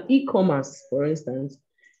it's an e-commerce, for instance.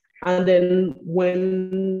 And then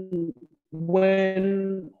when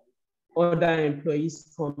other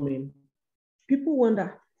employees come in, people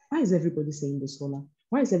wonder, why is everybody saying this, Sola?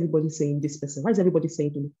 Why is everybody saying this person? Why is everybody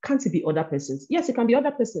saying to me? Can't it be other persons? Yes, it can be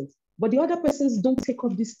other persons, but the other persons don't take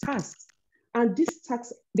up these tasks. And these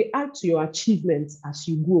tasks, they add to your achievements as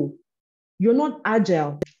you grow. You're not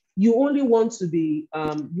agile. You only want to be,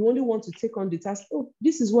 you only want to take on the task. Oh,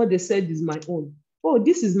 this is what they said is my own. Oh,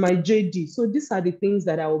 this is my JD. So these are the things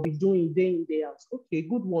that I will be doing day in, day out. Okay,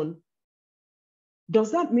 good one.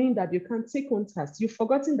 Does that mean that you can't take on tasks? You've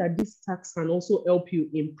forgotten that these tasks can also help you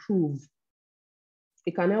improve.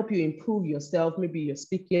 It can help you improve yourself, maybe your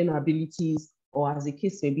speaking abilities, or as the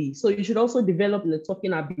case may be. So you should also develop the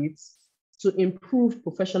talking habits to improve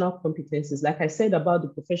professional competencies. Like I said about the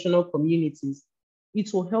professional communities,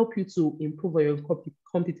 it will help you to improve your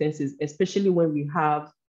competencies, especially when we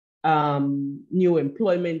have new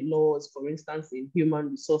employment laws, for instance, in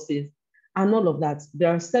human resources, and all of that. There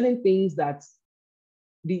are certain things that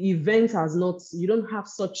the event has not, you don't have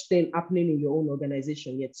such thing happening in your own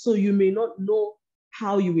organization yet. So you may not know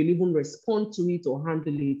how you will even respond to it or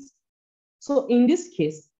handle it. So in this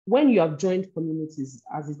case, when you have joined communities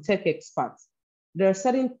as a tech expert, there are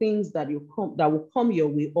certain things that will come your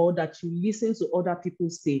way, or that you listen to other people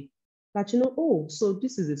say, that you know, oh, so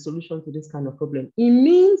this is a solution to this kind of problem. It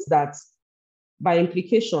means that by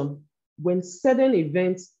implication, when certain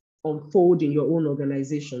events unfold in your own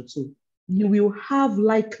organization too, you will have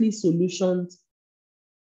likely solutions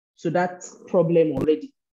to that problem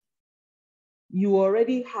already. You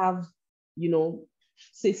already have, you know,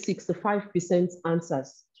 say 65%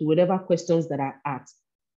 answers to whatever questions that are asked,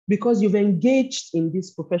 because you've engaged in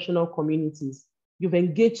these professional communities. You've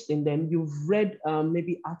engaged in them. You've read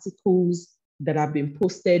maybe articles that have been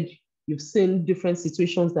posted. You've seen different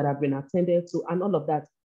situations that have been attended to, and all of that.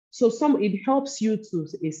 So it helps you to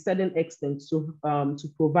a certain extent to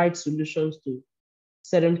provide solutions to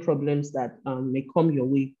certain problems that may come your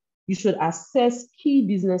way. You should assess key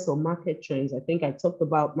business or market trends. I think I talked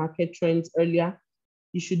about market trends earlier.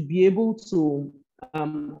 You should be able to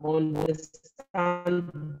understand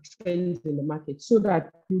trends in the market so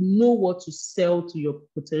that you know what to sell to your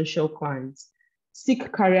potential clients.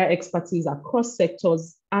 Seek career expertise across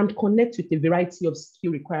sectors and connect with a variety of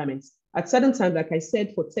skill requirements. At certain times, like I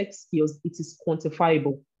said, for tech skills, it is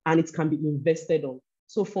quantifiable and it can be invested on.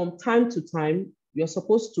 So from time to time, you're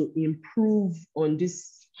supposed to improve on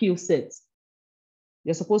this skill set.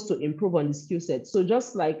 You're supposed to improve on the skill set. So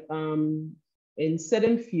just like in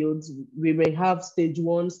certain fields, we may have stage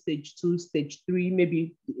 1, stage 2, stage 3,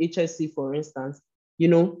 maybe the HSC, for instance, you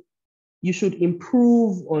know, you should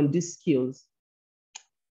improve on these skills.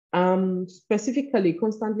 Specifically,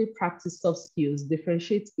 constantly practice soft skills,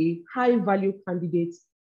 differentiate a high-value candidate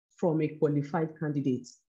from a qualified candidate.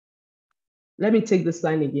 Let me take this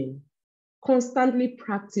line again. Constantly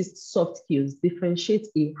practice soft skills, differentiate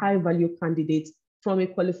a high-value candidate from a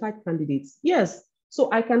qualified candidate. Yes,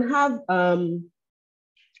 so I can have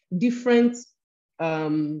different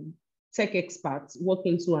tech experts walk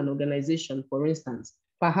into an organization, for instance.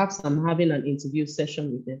 Perhaps I'm having an interview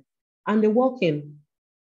session with them, and they walk in.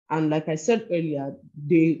 And like I said earlier,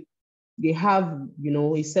 they have, you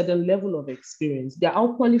know, a certain level of experience. They're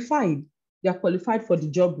all qualified. They're qualified for the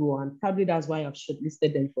job role, and probably that's why I've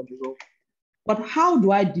shortlisted them for the role. But how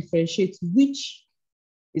do I differentiate which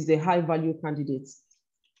is the high value candidate?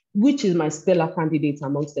 Which is my stellar candidate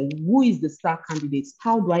amongst them? Who is the star candidate?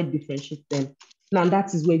 How do I differentiate them? Now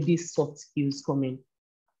that is where these soft skills come in.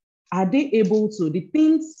 Are they able to, the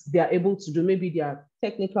things they are able to do, maybe their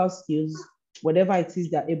technical skills, whatever it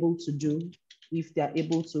is they're able to do, if they're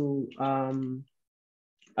able to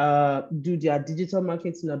do their digital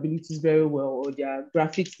marketing abilities very well, or their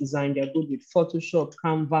graphics design, they're good with Photoshop,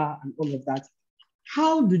 Canva, and all of that.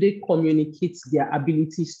 How do they communicate their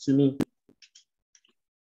abilities to me?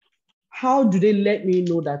 How do they let me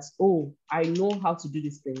know that, oh, I know how to do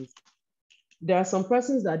these things? There are some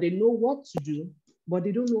persons that they know what to do, but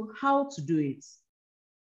they don't know how to do it.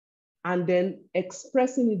 And then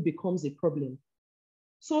expressing it becomes a problem.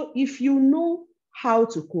 So if you know how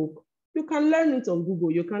to cook, you can learn it on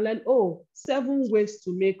Google. You can learn, 7 ways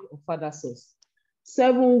to make ofada sauce,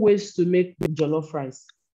 7 ways to make jollof rice.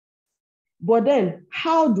 But then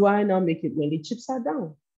how do I now make it when the chips are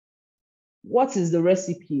down? What is the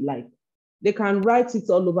recipe like? They can write it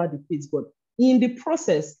all over the page, but in the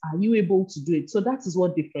process, are you able to do it? So that is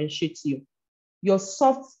what differentiates you. Your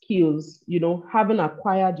soft skills, you know, having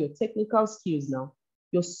acquired your technical skills now,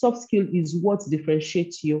 your soft skill is what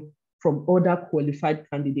differentiates you from other qualified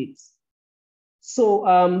candidates.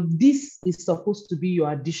 So this is supposed to be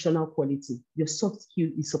your additional quality. Your soft skill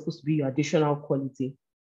is supposed to be your additional quality.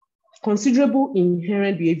 Considerable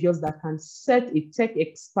inherent behaviors that can set a tech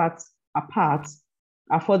expert apart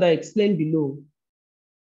are further explained below.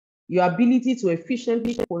 Your ability to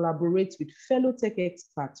efficiently collaborate with fellow tech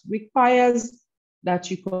experts requires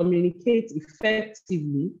that you communicate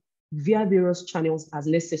effectively via various channels as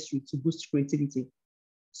necessary to boost creativity.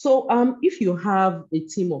 So if you have a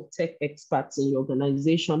team of tech experts in your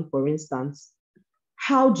organization, for instance,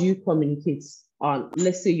 how do you communicate?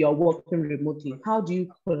 Let's say you're working remotely. How do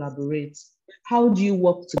you collaborate? How do you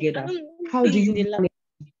work together? How do you manage?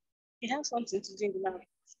 You have something to do in the lab.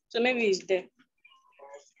 So maybe it's there.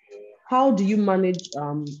 How do you manage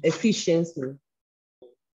efficiency?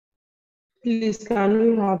 Please, can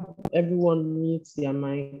we have everyone mute their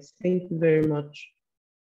mics? Thank you very much.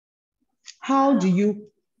 How do you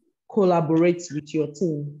collaborate with your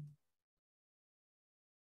team?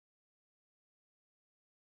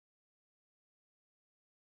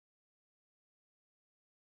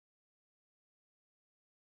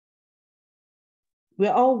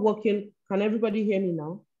 We're all working. Can everybody hear me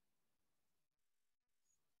now?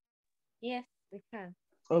 Yes, we can.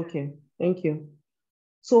 Okay, thank you.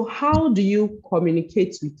 So how do you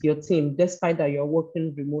communicate with your team despite that you're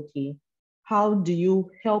working remotely? How do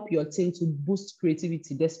you help your team to boost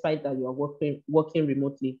creativity despite that you're working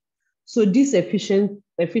remotely? So this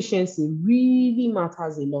efficiency really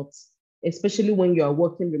matters a lot, especially when you are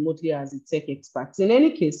working remotely as a tech expert. In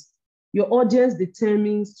any case, your audience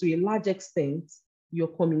determines to a large extent your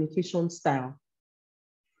communication style.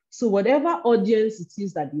 So whatever audience it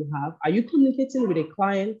is that you have, are you communicating with a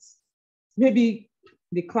client? Maybe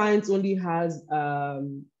the client only has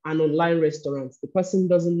an online restaurant. The person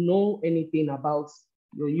doesn't know anything about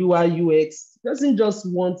your UI, UX, doesn't just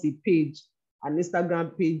want a page, an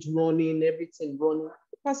Instagram page running, everything running.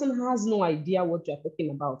 The person has no idea what you're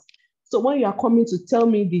talking about. So when you are coming to tell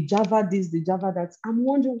me the Java this, the Java that, I'm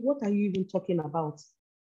wondering, what are you even talking about?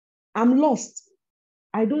 I'm lost.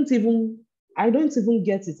 I don't even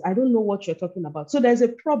get it. I don't know what you're talking about. So there's a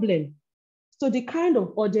problem. So the kind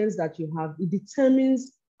of audience that you have, it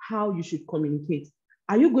determines how you should communicate.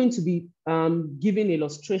 Are you going to be giving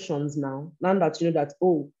illustrations now that you know that,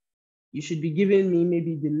 oh, you should be giving me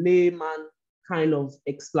maybe the layman kind of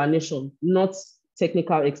explanation, not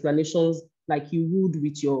technical explanations like you would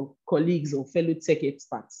with your colleagues or fellow tech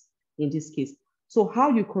experts in this case. So how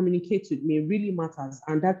you communicate with me really matters,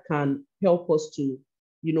 and that can help us to,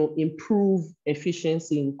 improve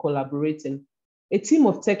efficiency in collaborating. A team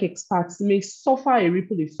of tech experts may suffer a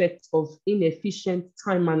ripple effect of inefficient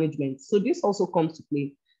time management. So this also comes to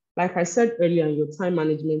play. Like I said earlier, in your time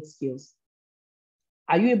management skills.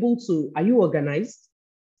 Are you organized?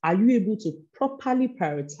 Are you able to properly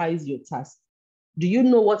prioritize your tasks? Do you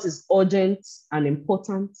know what is urgent and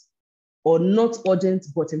important, or not urgent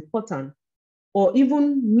but important, or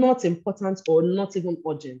even not important or not even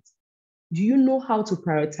urgent? Do you know how to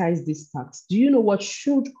prioritize these tasks? Do you know what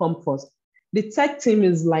should come first? The tech team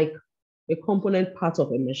is like a component part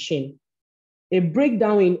of a machine. A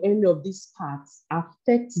breakdown in any of these parts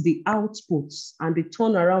affects the outputs and the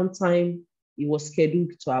turnaround time it was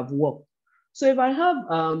scheduled to have worked. So if I have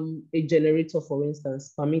a generator, for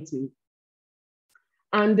instance, permit me,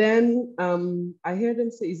 and then I hear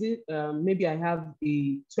them say, is it maybe I have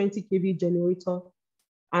a 20 kV generator,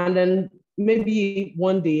 and then maybe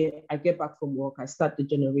one day I get back from work, I start the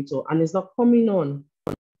generator and it's not coming on.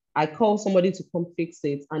 I call somebody to come fix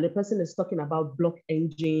it, and the person is talking about block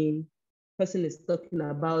engine. Person is talking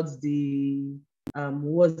about the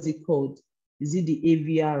what's it called? Is it the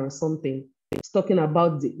AVR or something? It's talking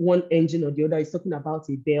about the one engine or the other. It's talking about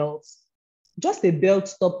a belt. Just a belt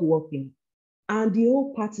stopped working, and the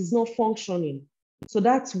whole part is not functioning. So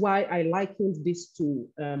that's why I likened this to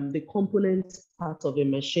the component part of a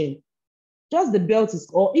machine. Just the belt is,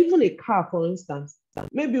 or even a car, for instance.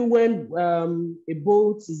 Maybe when a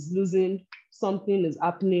bolt is losing, something is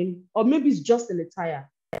happening, or maybe it's just in the tire,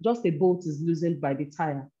 just a bolt is loosened by the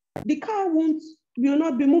tire. The car will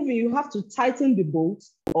not be moving. You have to tighten the bolt,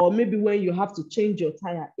 or maybe when you have to change your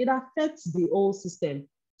tire, it affects the whole system.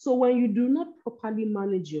 So when you do not properly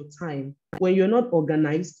manage your time, when you're not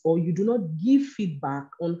organized, or you do not give feedback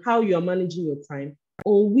on how you are managing your time,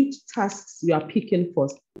 or which tasks you are picking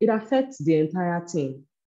first, it affects the entire team.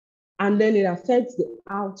 And then it affects the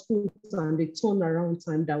output and the turnaround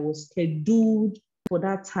time that was scheduled for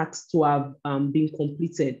that task to have been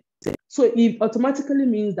completed. So it automatically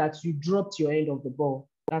means that you dropped your end of the ball.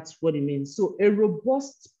 That's what it means. So a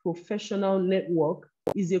robust professional network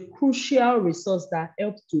is a crucial resource that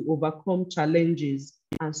helps to overcome challenges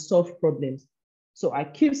and solve problems. So I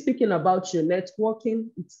keep speaking about your networking.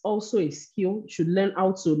 It's also a skill. You should learn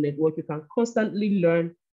how to network. You can constantly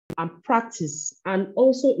learn and practice, and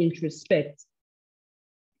also introspect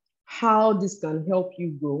how this can help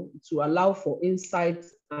you grow to allow for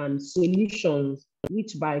insights and solutions,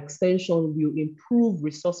 which by extension will improve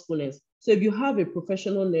resourcefulness So if you have a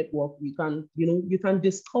professional network, you can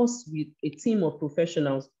discuss with a team of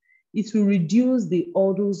professionals. It will reduce the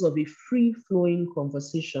hurdles of a free-flowing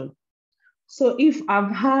conversation. So if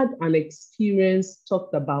I've had an experience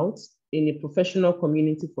talked about in a professional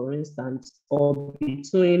community, for instance, or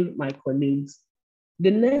between my colleagues,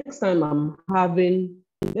 the next time I'm having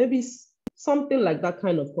maybe something like that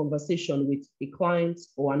kind of conversation with a client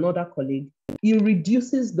or another colleague, it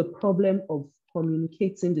reduces the problem of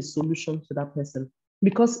communicating the solution to that person.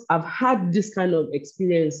 Because I've had this kind of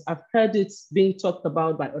experience, I've heard it being talked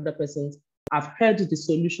about by other persons, I've heard the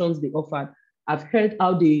solutions they offered, I've heard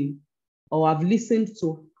how I've listened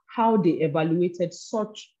to how they evaluated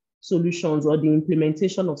such solutions or the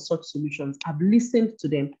implementation of such solutions. I've listened to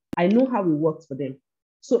them. I know how it works for them.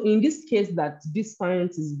 So in this case that this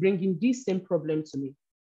client is bringing this same problem to me,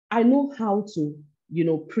 I know how to,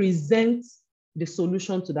 present the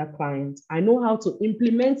solution to that client. I know how to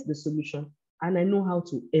implement the solution, and I know how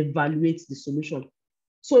to evaluate the solution.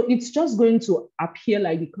 So it's just going to appear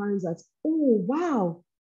like the client that, oh, wow,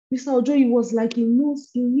 Mr. Ojo, it was like he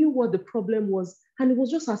knew what the problem was, and it was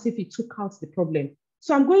just as if he took out the problem.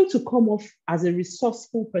 So I'm going to come off as a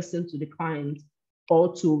resourceful person to the client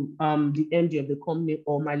or to the MD of the company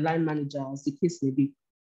or my line manager, as the case may be.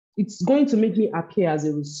 It's going to make me appear as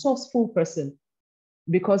a resourceful person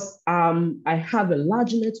because I have a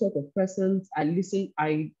large network of persons. I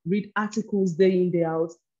read articles day in, day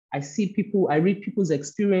out. I read people's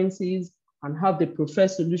experiences and how they prefer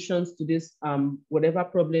solutions to this, whatever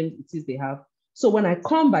problems it is they have. So when I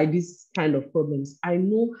come by these kind of problems, I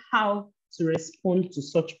know how to respond to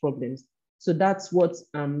such problems. So that's what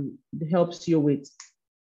helps you with.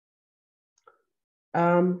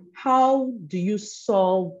 How do you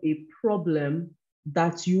solve a problem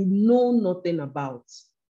that you know nothing about?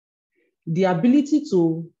 The ability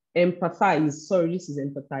to empathize,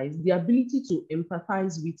 the ability to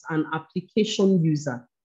empathize with an application user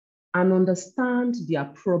and understand their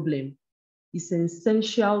problem is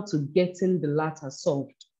essential to getting the latter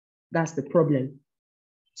solved. That's the problem.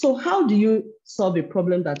 So how do you solve a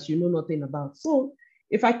problem that you know nothing about? So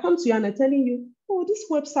if I come to you and I'm telling you, oh, this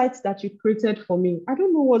website that you created for me, I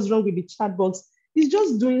don't know what's wrong with the chat box. It's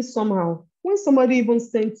just doing somehow. When somebody even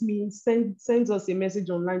sends us a message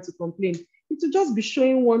online to complain, it will just be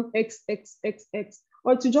showing one XXXX,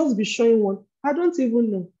 or to just be showing one. I don't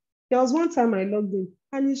even know. There was one time I logged in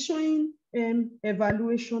and it's showing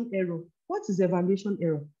evaluation error. What is evaluation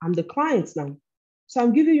error? I'm the client now. So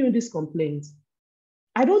I'm giving you this complaint.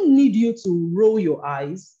 I don't need you to roll your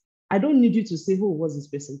eyes. I don't need you to say, oh, what's this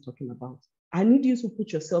person talking about? I need you to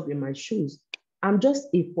put yourself in my shoes. I'm just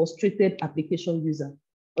a frustrated application user.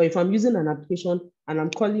 Or if I'm using an application and I'm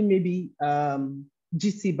calling maybe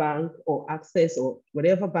GT Bank or Access or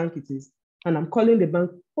whatever bank it is, and I'm calling the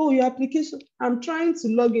bank, oh, your application, I'm trying to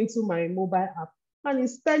log into my mobile app and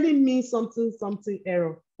it's telling me something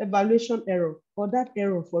error, evaluation error, or that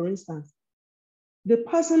error, for instance. The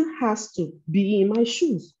person has to be in my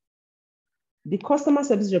shoes. The customer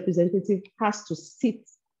service representative has to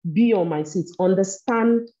be on my seat,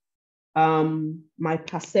 understand my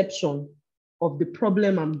perception of the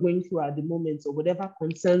problem I'm going through at the moment or whatever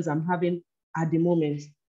concerns I'm having at the moment.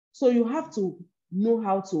 So you have to know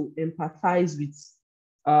how to empathize with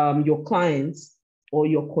your clients or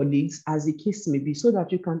your colleagues, as the case may be, so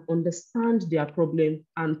that you can understand their problem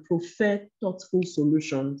and prefer thoughtful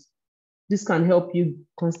solutions. This can help you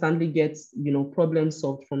constantly get, problems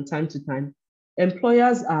solved from time to time.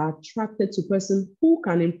 Employers are attracted to persons who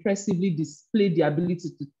can impressively display the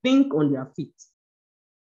ability to think on their feet.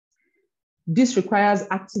 This requires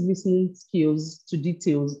active listening skills to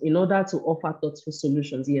details in order to offer thoughtful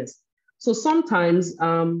solutions, yes. So sometimes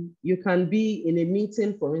you can be in a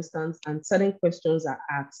meeting, for instance, and certain questions are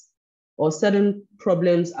asked or certain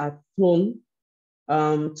problems are thrown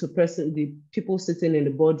to the people sitting in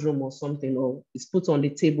the boardroom or something, or it's put on the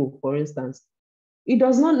table, for instance. It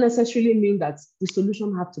does not necessarily mean that the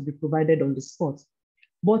solution has to be provided on the spot,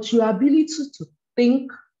 but your ability to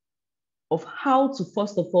think of how to,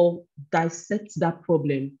 first of all, dissect that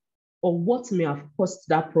problem or what may have caused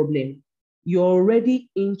that problem, you're already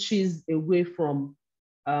inches away from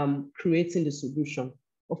creating the solution,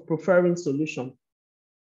 of preferring solution.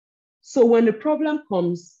 So when the problem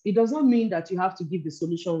comes, it does not mean that you have to give the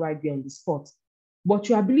solution right there on the spot, but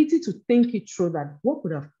your ability to think it through, that what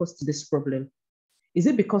would have caused this problem? Is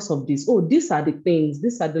it because of this? Oh, these are the things,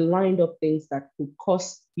 these are the lined up things that could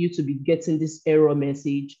cause you to be getting this error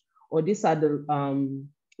message, or these are the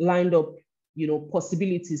lined up,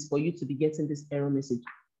 possibilities for you to be getting this error message.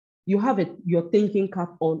 You have your thinking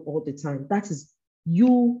cap on all the time. That is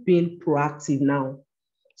you being proactive now.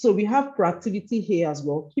 So we have proactivity here as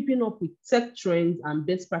well. Keeping up with tech trends and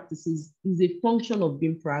best practices is a function of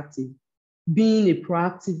being proactive, being a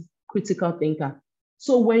proactive critical thinker.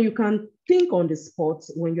 So when you can think on the spot,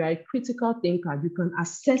 when you are a critical thinker, you can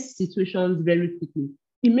assess situations very quickly.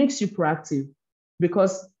 It makes you proactive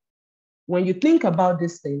because when you think about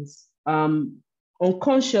these things,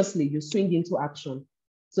 unconsciously you swing into action.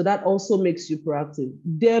 So that also makes you proactive,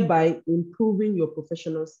 thereby improving your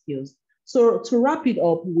professional skills. So to wrap it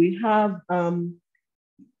up, we have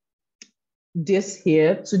this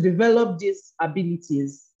here to develop these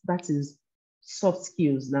abilities, that is soft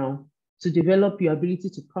skills now, to develop your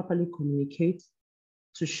ability to properly communicate,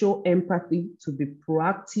 to show empathy, to be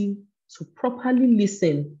proactive, to properly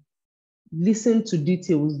listen to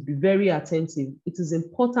details, be very attentive. It is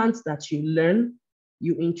important that you learn,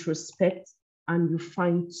 you introspect, and you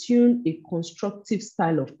fine-tune a constructive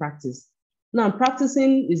style of practice. Now,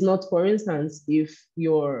 practicing is not, for instance, if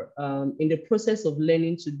you're in the process of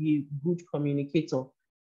learning to be a good communicator,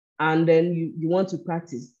 and then you want to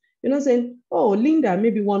practice. You're not saying, oh, Linda,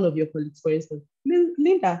 maybe one of your colleagues, for instance,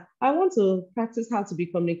 Linda, I want to practice how to be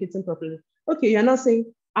communicating properly. Okay, you're not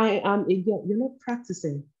saying, I am a girl. You're not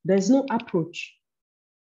practicing. There's no approach.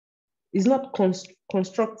 It's not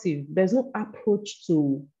constructive. There's no approach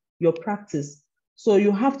to your practice. So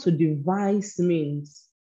you have to devise means,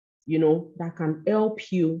 that can help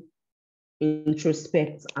you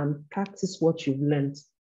introspect and practice what you've learned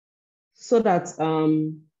so that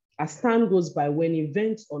as time goes by, when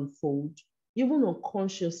events unfold, even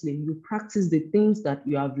unconsciously, you practice the things that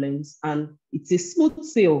you have learned and it's a smooth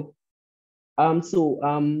sail. So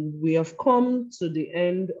we have come to the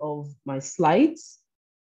end of my slides,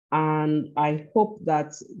 and I hope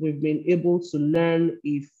that we've been able to learn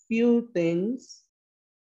a few things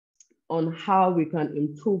on how we can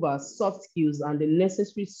improve our soft skills and the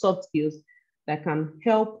necessary soft skills that can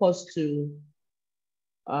help us to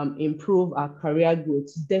improve our career growth,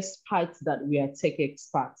 despite that we are tech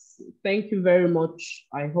experts. Thank you very much.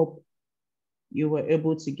 I hope you were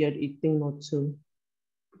able to get a thing or two.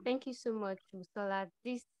 Thank you so much, Musola.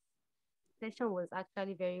 This session was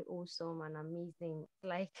actually very awesome and amazing.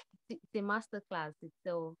 Like it's a masterclass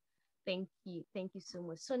itself. Thank you so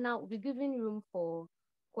much. So now we're giving room for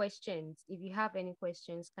questions. If you have any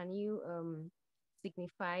questions, can you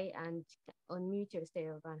signify and unmute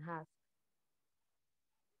yourself and ask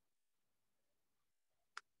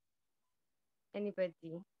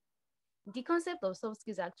anybody? The concept of soft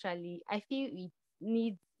skills actually, I feel you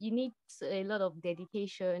need a lot of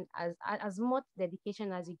dedication, as much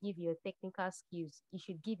dedication as you give your technical skills. You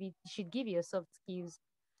should give your soft skills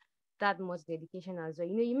that much dedication as well.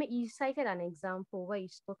 You cited an example where you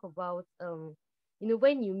spoke about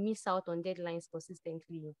when you miss out on deadlines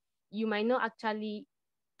consistently, you might not actually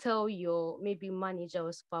tell your maybe manager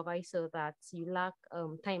or supervisor that you lack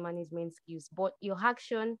time management skills, but your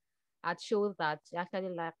action had shown that you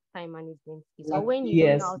actually lack time management skills. Or when you don't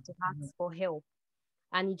know Yes. how to ask for help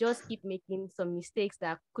and you just keep making some mistakes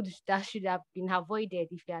that should have been avoided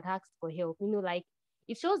if you had asked for help. Like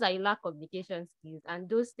it shows that you lack communication skills, and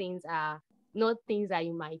those things are not things that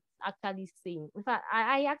you might actually say. In fact,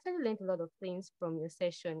 I actually learned a lot of things from your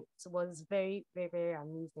session. It was very, very, very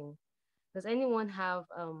amazing. Does anyone have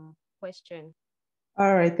question?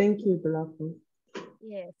 All right, thank you, Belapo.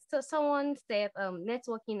 Yes. So someone said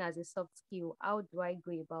networking as a soft skill. How do I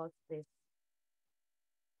go about this?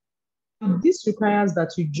 This requires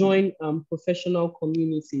that you join professional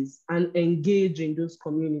communities and engage in those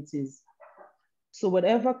communities. So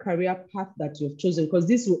whatever career path that you've chosen, because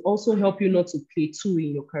this will also help you not to plateau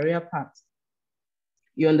in your career path.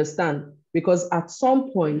 You understand? Because at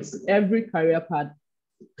some point, every career path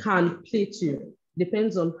can plateau.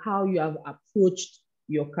 Depends on how you have approached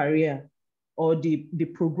your career or the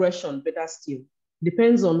progression, better still.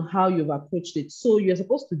 Depends on how you've approached it. So you're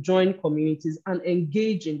supposed to join communities and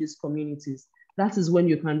engage in these communities. That is when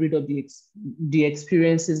you can read up the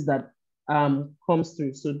experiences that comes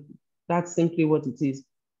through. So that's simply what it is.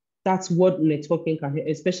 That's what networking can help,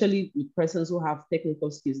 especially with persons who have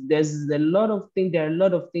technical skills. There are a lot of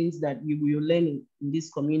things that you will learn in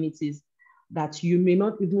these communities that you may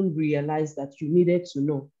not even realize that you needed to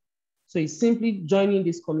know. So it's simply joining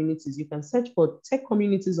these communities. You can search for tech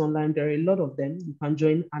communities online. There are a lot of them. You can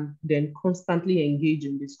join and then constantly engage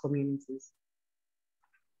in these communities.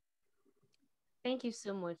 Thank you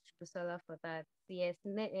so much, Busola, for that. Yes,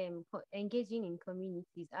 engaging in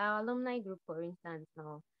communities. Our alumni group, for instance,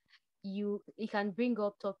 now you can bring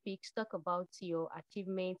up topics, talk about your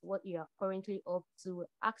achievements, what you are currently up to,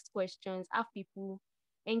 ask questions, have people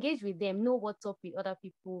engage with them, know what's up with other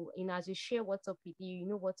people. As you share what's up with you, you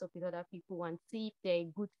know what's up with other people, and see if they're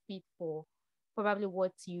a good fit for probably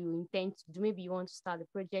what you intend to do. Maybe you want to start a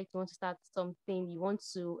project, you want to start something, you want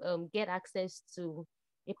to get access to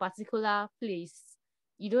a particular place.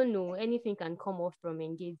 You don't know, anything can come off from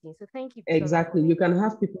engaging. So thank you, Bisola, for Exactly. You can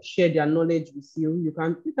have people share their knowledge with you. You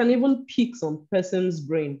can even pick some person's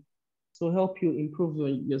brain to help you improve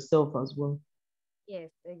yourself as well. yes,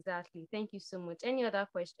 exactly. Thank you so much. Any other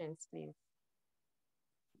questions, please?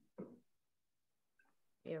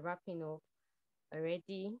 We're wrapping up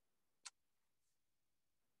already.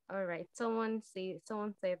 All right. Someone said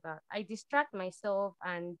that I distract myself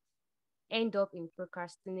and end up in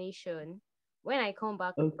procrastination. When I come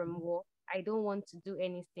back Okay. from work, I don't want to do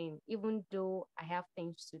anything, even though I have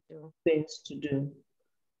things to do. Things to do.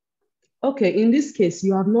 Okay, in this case,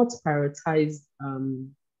 you have not prioritized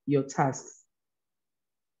your tasks.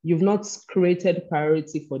 You've not created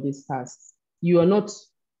priority for these tasks. You are not,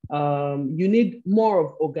 you need more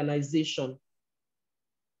of organization.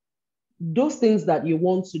 Those things that you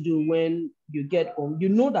want to do when you get home, you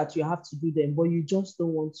know that you have to do them, but you just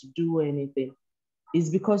don't want to do anything. It's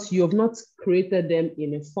because you have not created them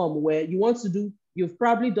in a form where you want to do, you've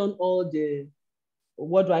probably done all the,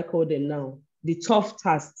 what do I call them now? The tough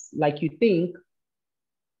tasks. Like you think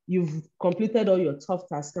you've completed all your tough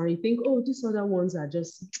tasks and you think, oh, these other ones are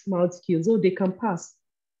just mouth skills. Oh, they can pass.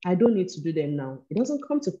 I don't need to do them now. It doesn't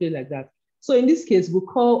come to play like that. So in this case, we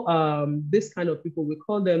call this kind of people, we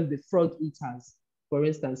call them the frog eaters, for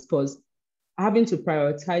instance, because having to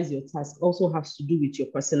prioritize your task also has to do with your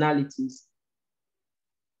personalities.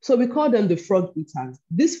 So we call them the frog eaters.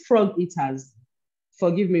 These frog eaters,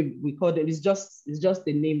 forgive me, we call them, it's just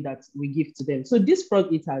the name that we give to them. So these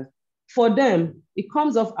frog eaters, for them, it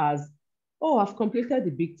comes off as, oh, I've completed the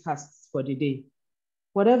big tasks for the day.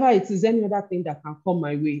 Whatever it is, any other thing that can come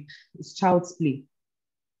my way is child's play.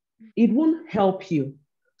 It won't help you.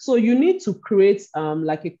 So you need to create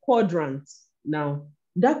like a quadrant now.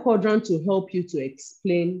 That quadrant will help you to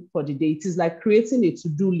explain for the day. It is like creating a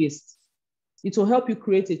to-do list. It will help you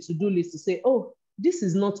create a to-do list to say, oh, this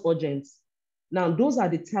is not urgent. Now, those are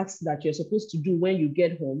the tasks that you're supposed to do when you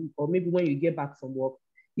get home or maybe when you get back from work.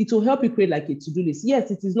 It will help you create like a to-do list.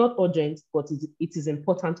 Yes, it is not urgent, but it is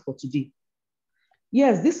important for today.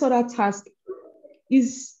 Yes, this other task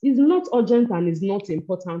is not urgent and is not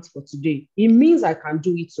important for today. It means I can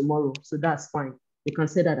do it tomorrow, so that's fine. You can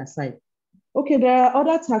set that aside. Okay, there are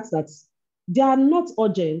other tasks that they are not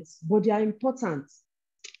urgent, but they are important.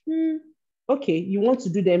 Okay, you want to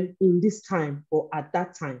do them in this time or at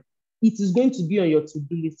that time. It is going to be on your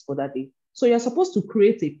to-do list for that day. So you're supposed to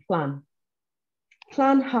create a plan.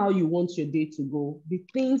 Plan how you want your day to go, the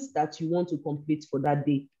things that you want to complete for that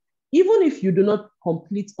day. Even if you do not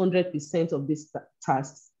complete 100% of these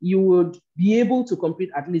tasks, you would be able to complete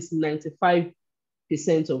at least 95%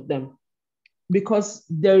 of them because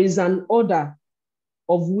there is an order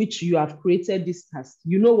of which you have created this task.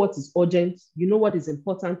 You know what is urgent, you know what is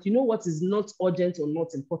important, you know what is not urgent or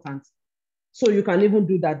not important. So you can even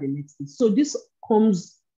do that the next day. So this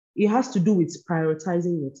comes, it has to do with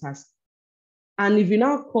prioritizing your task. And if you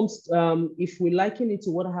now comes, if we liken it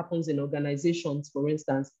to what happens in organizations, for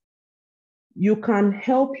instance, you can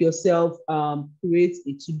help yourself create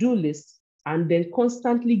a to-do list and then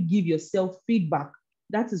constantly give yourself feedback.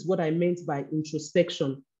 That is what I meant by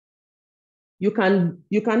introspection. You can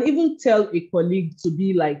even tell a colleague to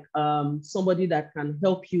be like somebody that can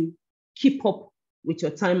help you keep up with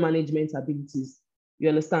your time management abilities. You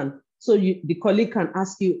understand? So the colleague can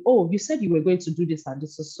ask you, oh, you said you were going to do this at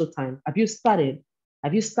this so time. Have you started?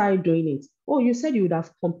 Have you started doing it? Oh, you said you would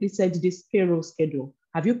have completed this payroll schedule.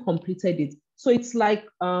 Have you completed it? So it's like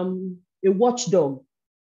a watchdog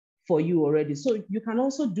for you already. So you can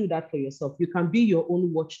also do that for yourself. You can be your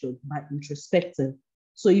own watchdog by introspecting.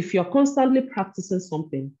 So if you're constantly practicing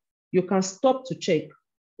something, you can stop to check,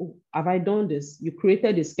 oh, have I done this? You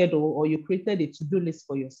created a schedule or you created a to-do list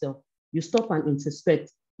for yourself. You stop and introspect.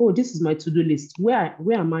 Oh, this is my to-do list. Where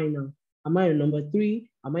am I now? Am I on number 3?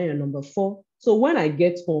 Am I on number 4? So when I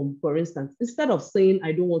get home, for instance, instead of saying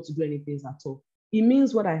I don't want to do anything at all, it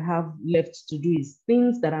means what I have left to do is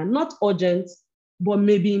things that are not urgent, but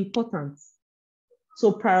may be important.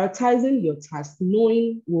 So prioritizing your task,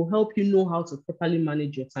 knowing will help you know how to properly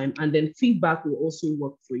manage your time. And then feedback will also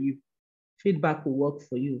work for you. Feedback will work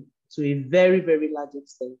for you to a very, very large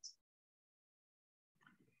extent.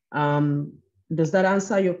 Does that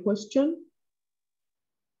answer your question?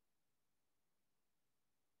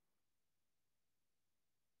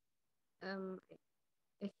 Um,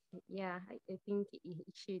 yeah, I think it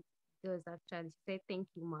should does actually say thank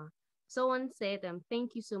you, Ma. Someone said,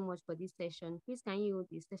 thank you so much for this session. Please can you hold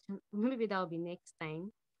this session? Maybe that will be next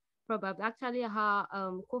time. Probably actually her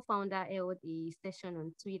co-founder held a session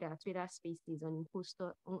on Twitter Spaces on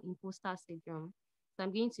imposter syndrome. So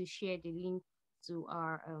I'm going to share the link to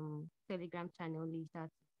our Telegram channel later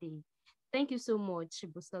today. Thank you so much,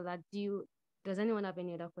 Busola. Does anyone have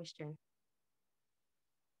any other question?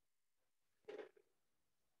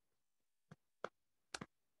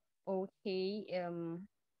 Okay.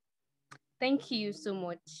 Thank you so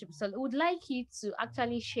much. So I would like you to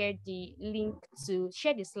actually share the link to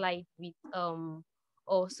share the slide with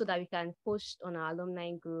or so that we can post on our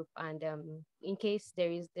alumni group, and in case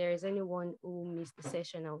there is anyone who missed the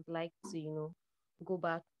session, I would like to go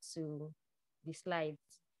back to the slides.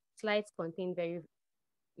 Slides contain very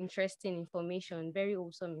interesting information, very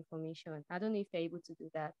awesome information. I don't know if you're able to do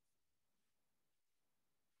that.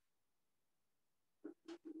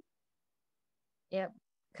 Yeah.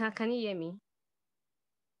 Can you hear me?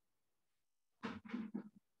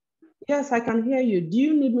 Yes, I can hear you. Do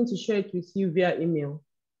you need me to share it with you via email?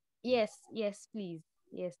 Yes, please.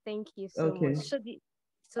 Yes, thank you so much. Okay. So the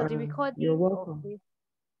You're recording welcome.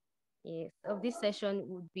 of this session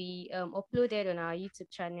would be uploaded on our YouTube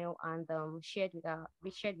channel and shared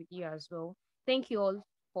with you as well. Thank you all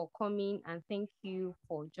for coming, and thank you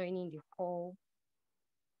for joining the call.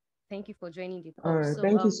 Thank you for joining the All call. right. So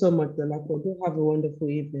Thank you so much, Dolapo. Do have a wonderful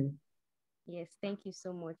evening. yes, thank you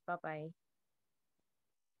so much. Bye bye.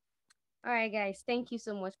 All right, guys. Thank you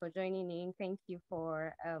so much for joining in. Thank you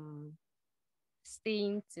for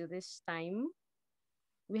staying till this time.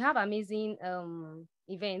 We have amazing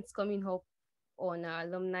events coming up on our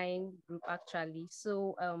alumni group actually.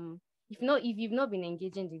 So if you've not been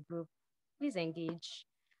engaging the group, please engage.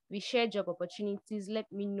 We share job opportunities. Let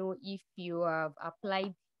me know if you have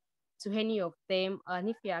applied to any of them, and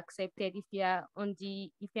if you're accepted, if you're in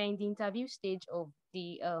the interview stage of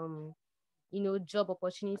the job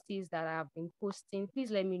opportunities that I've been posting, please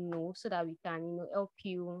let me know so that we can help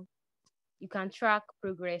you. You can track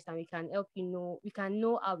progress, and we can help we can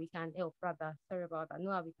know how we can help, rather. Sorry about that.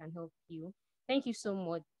 Know how we can help you. Thank you so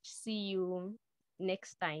much. See you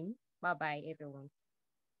next time. Bye bye, everyone.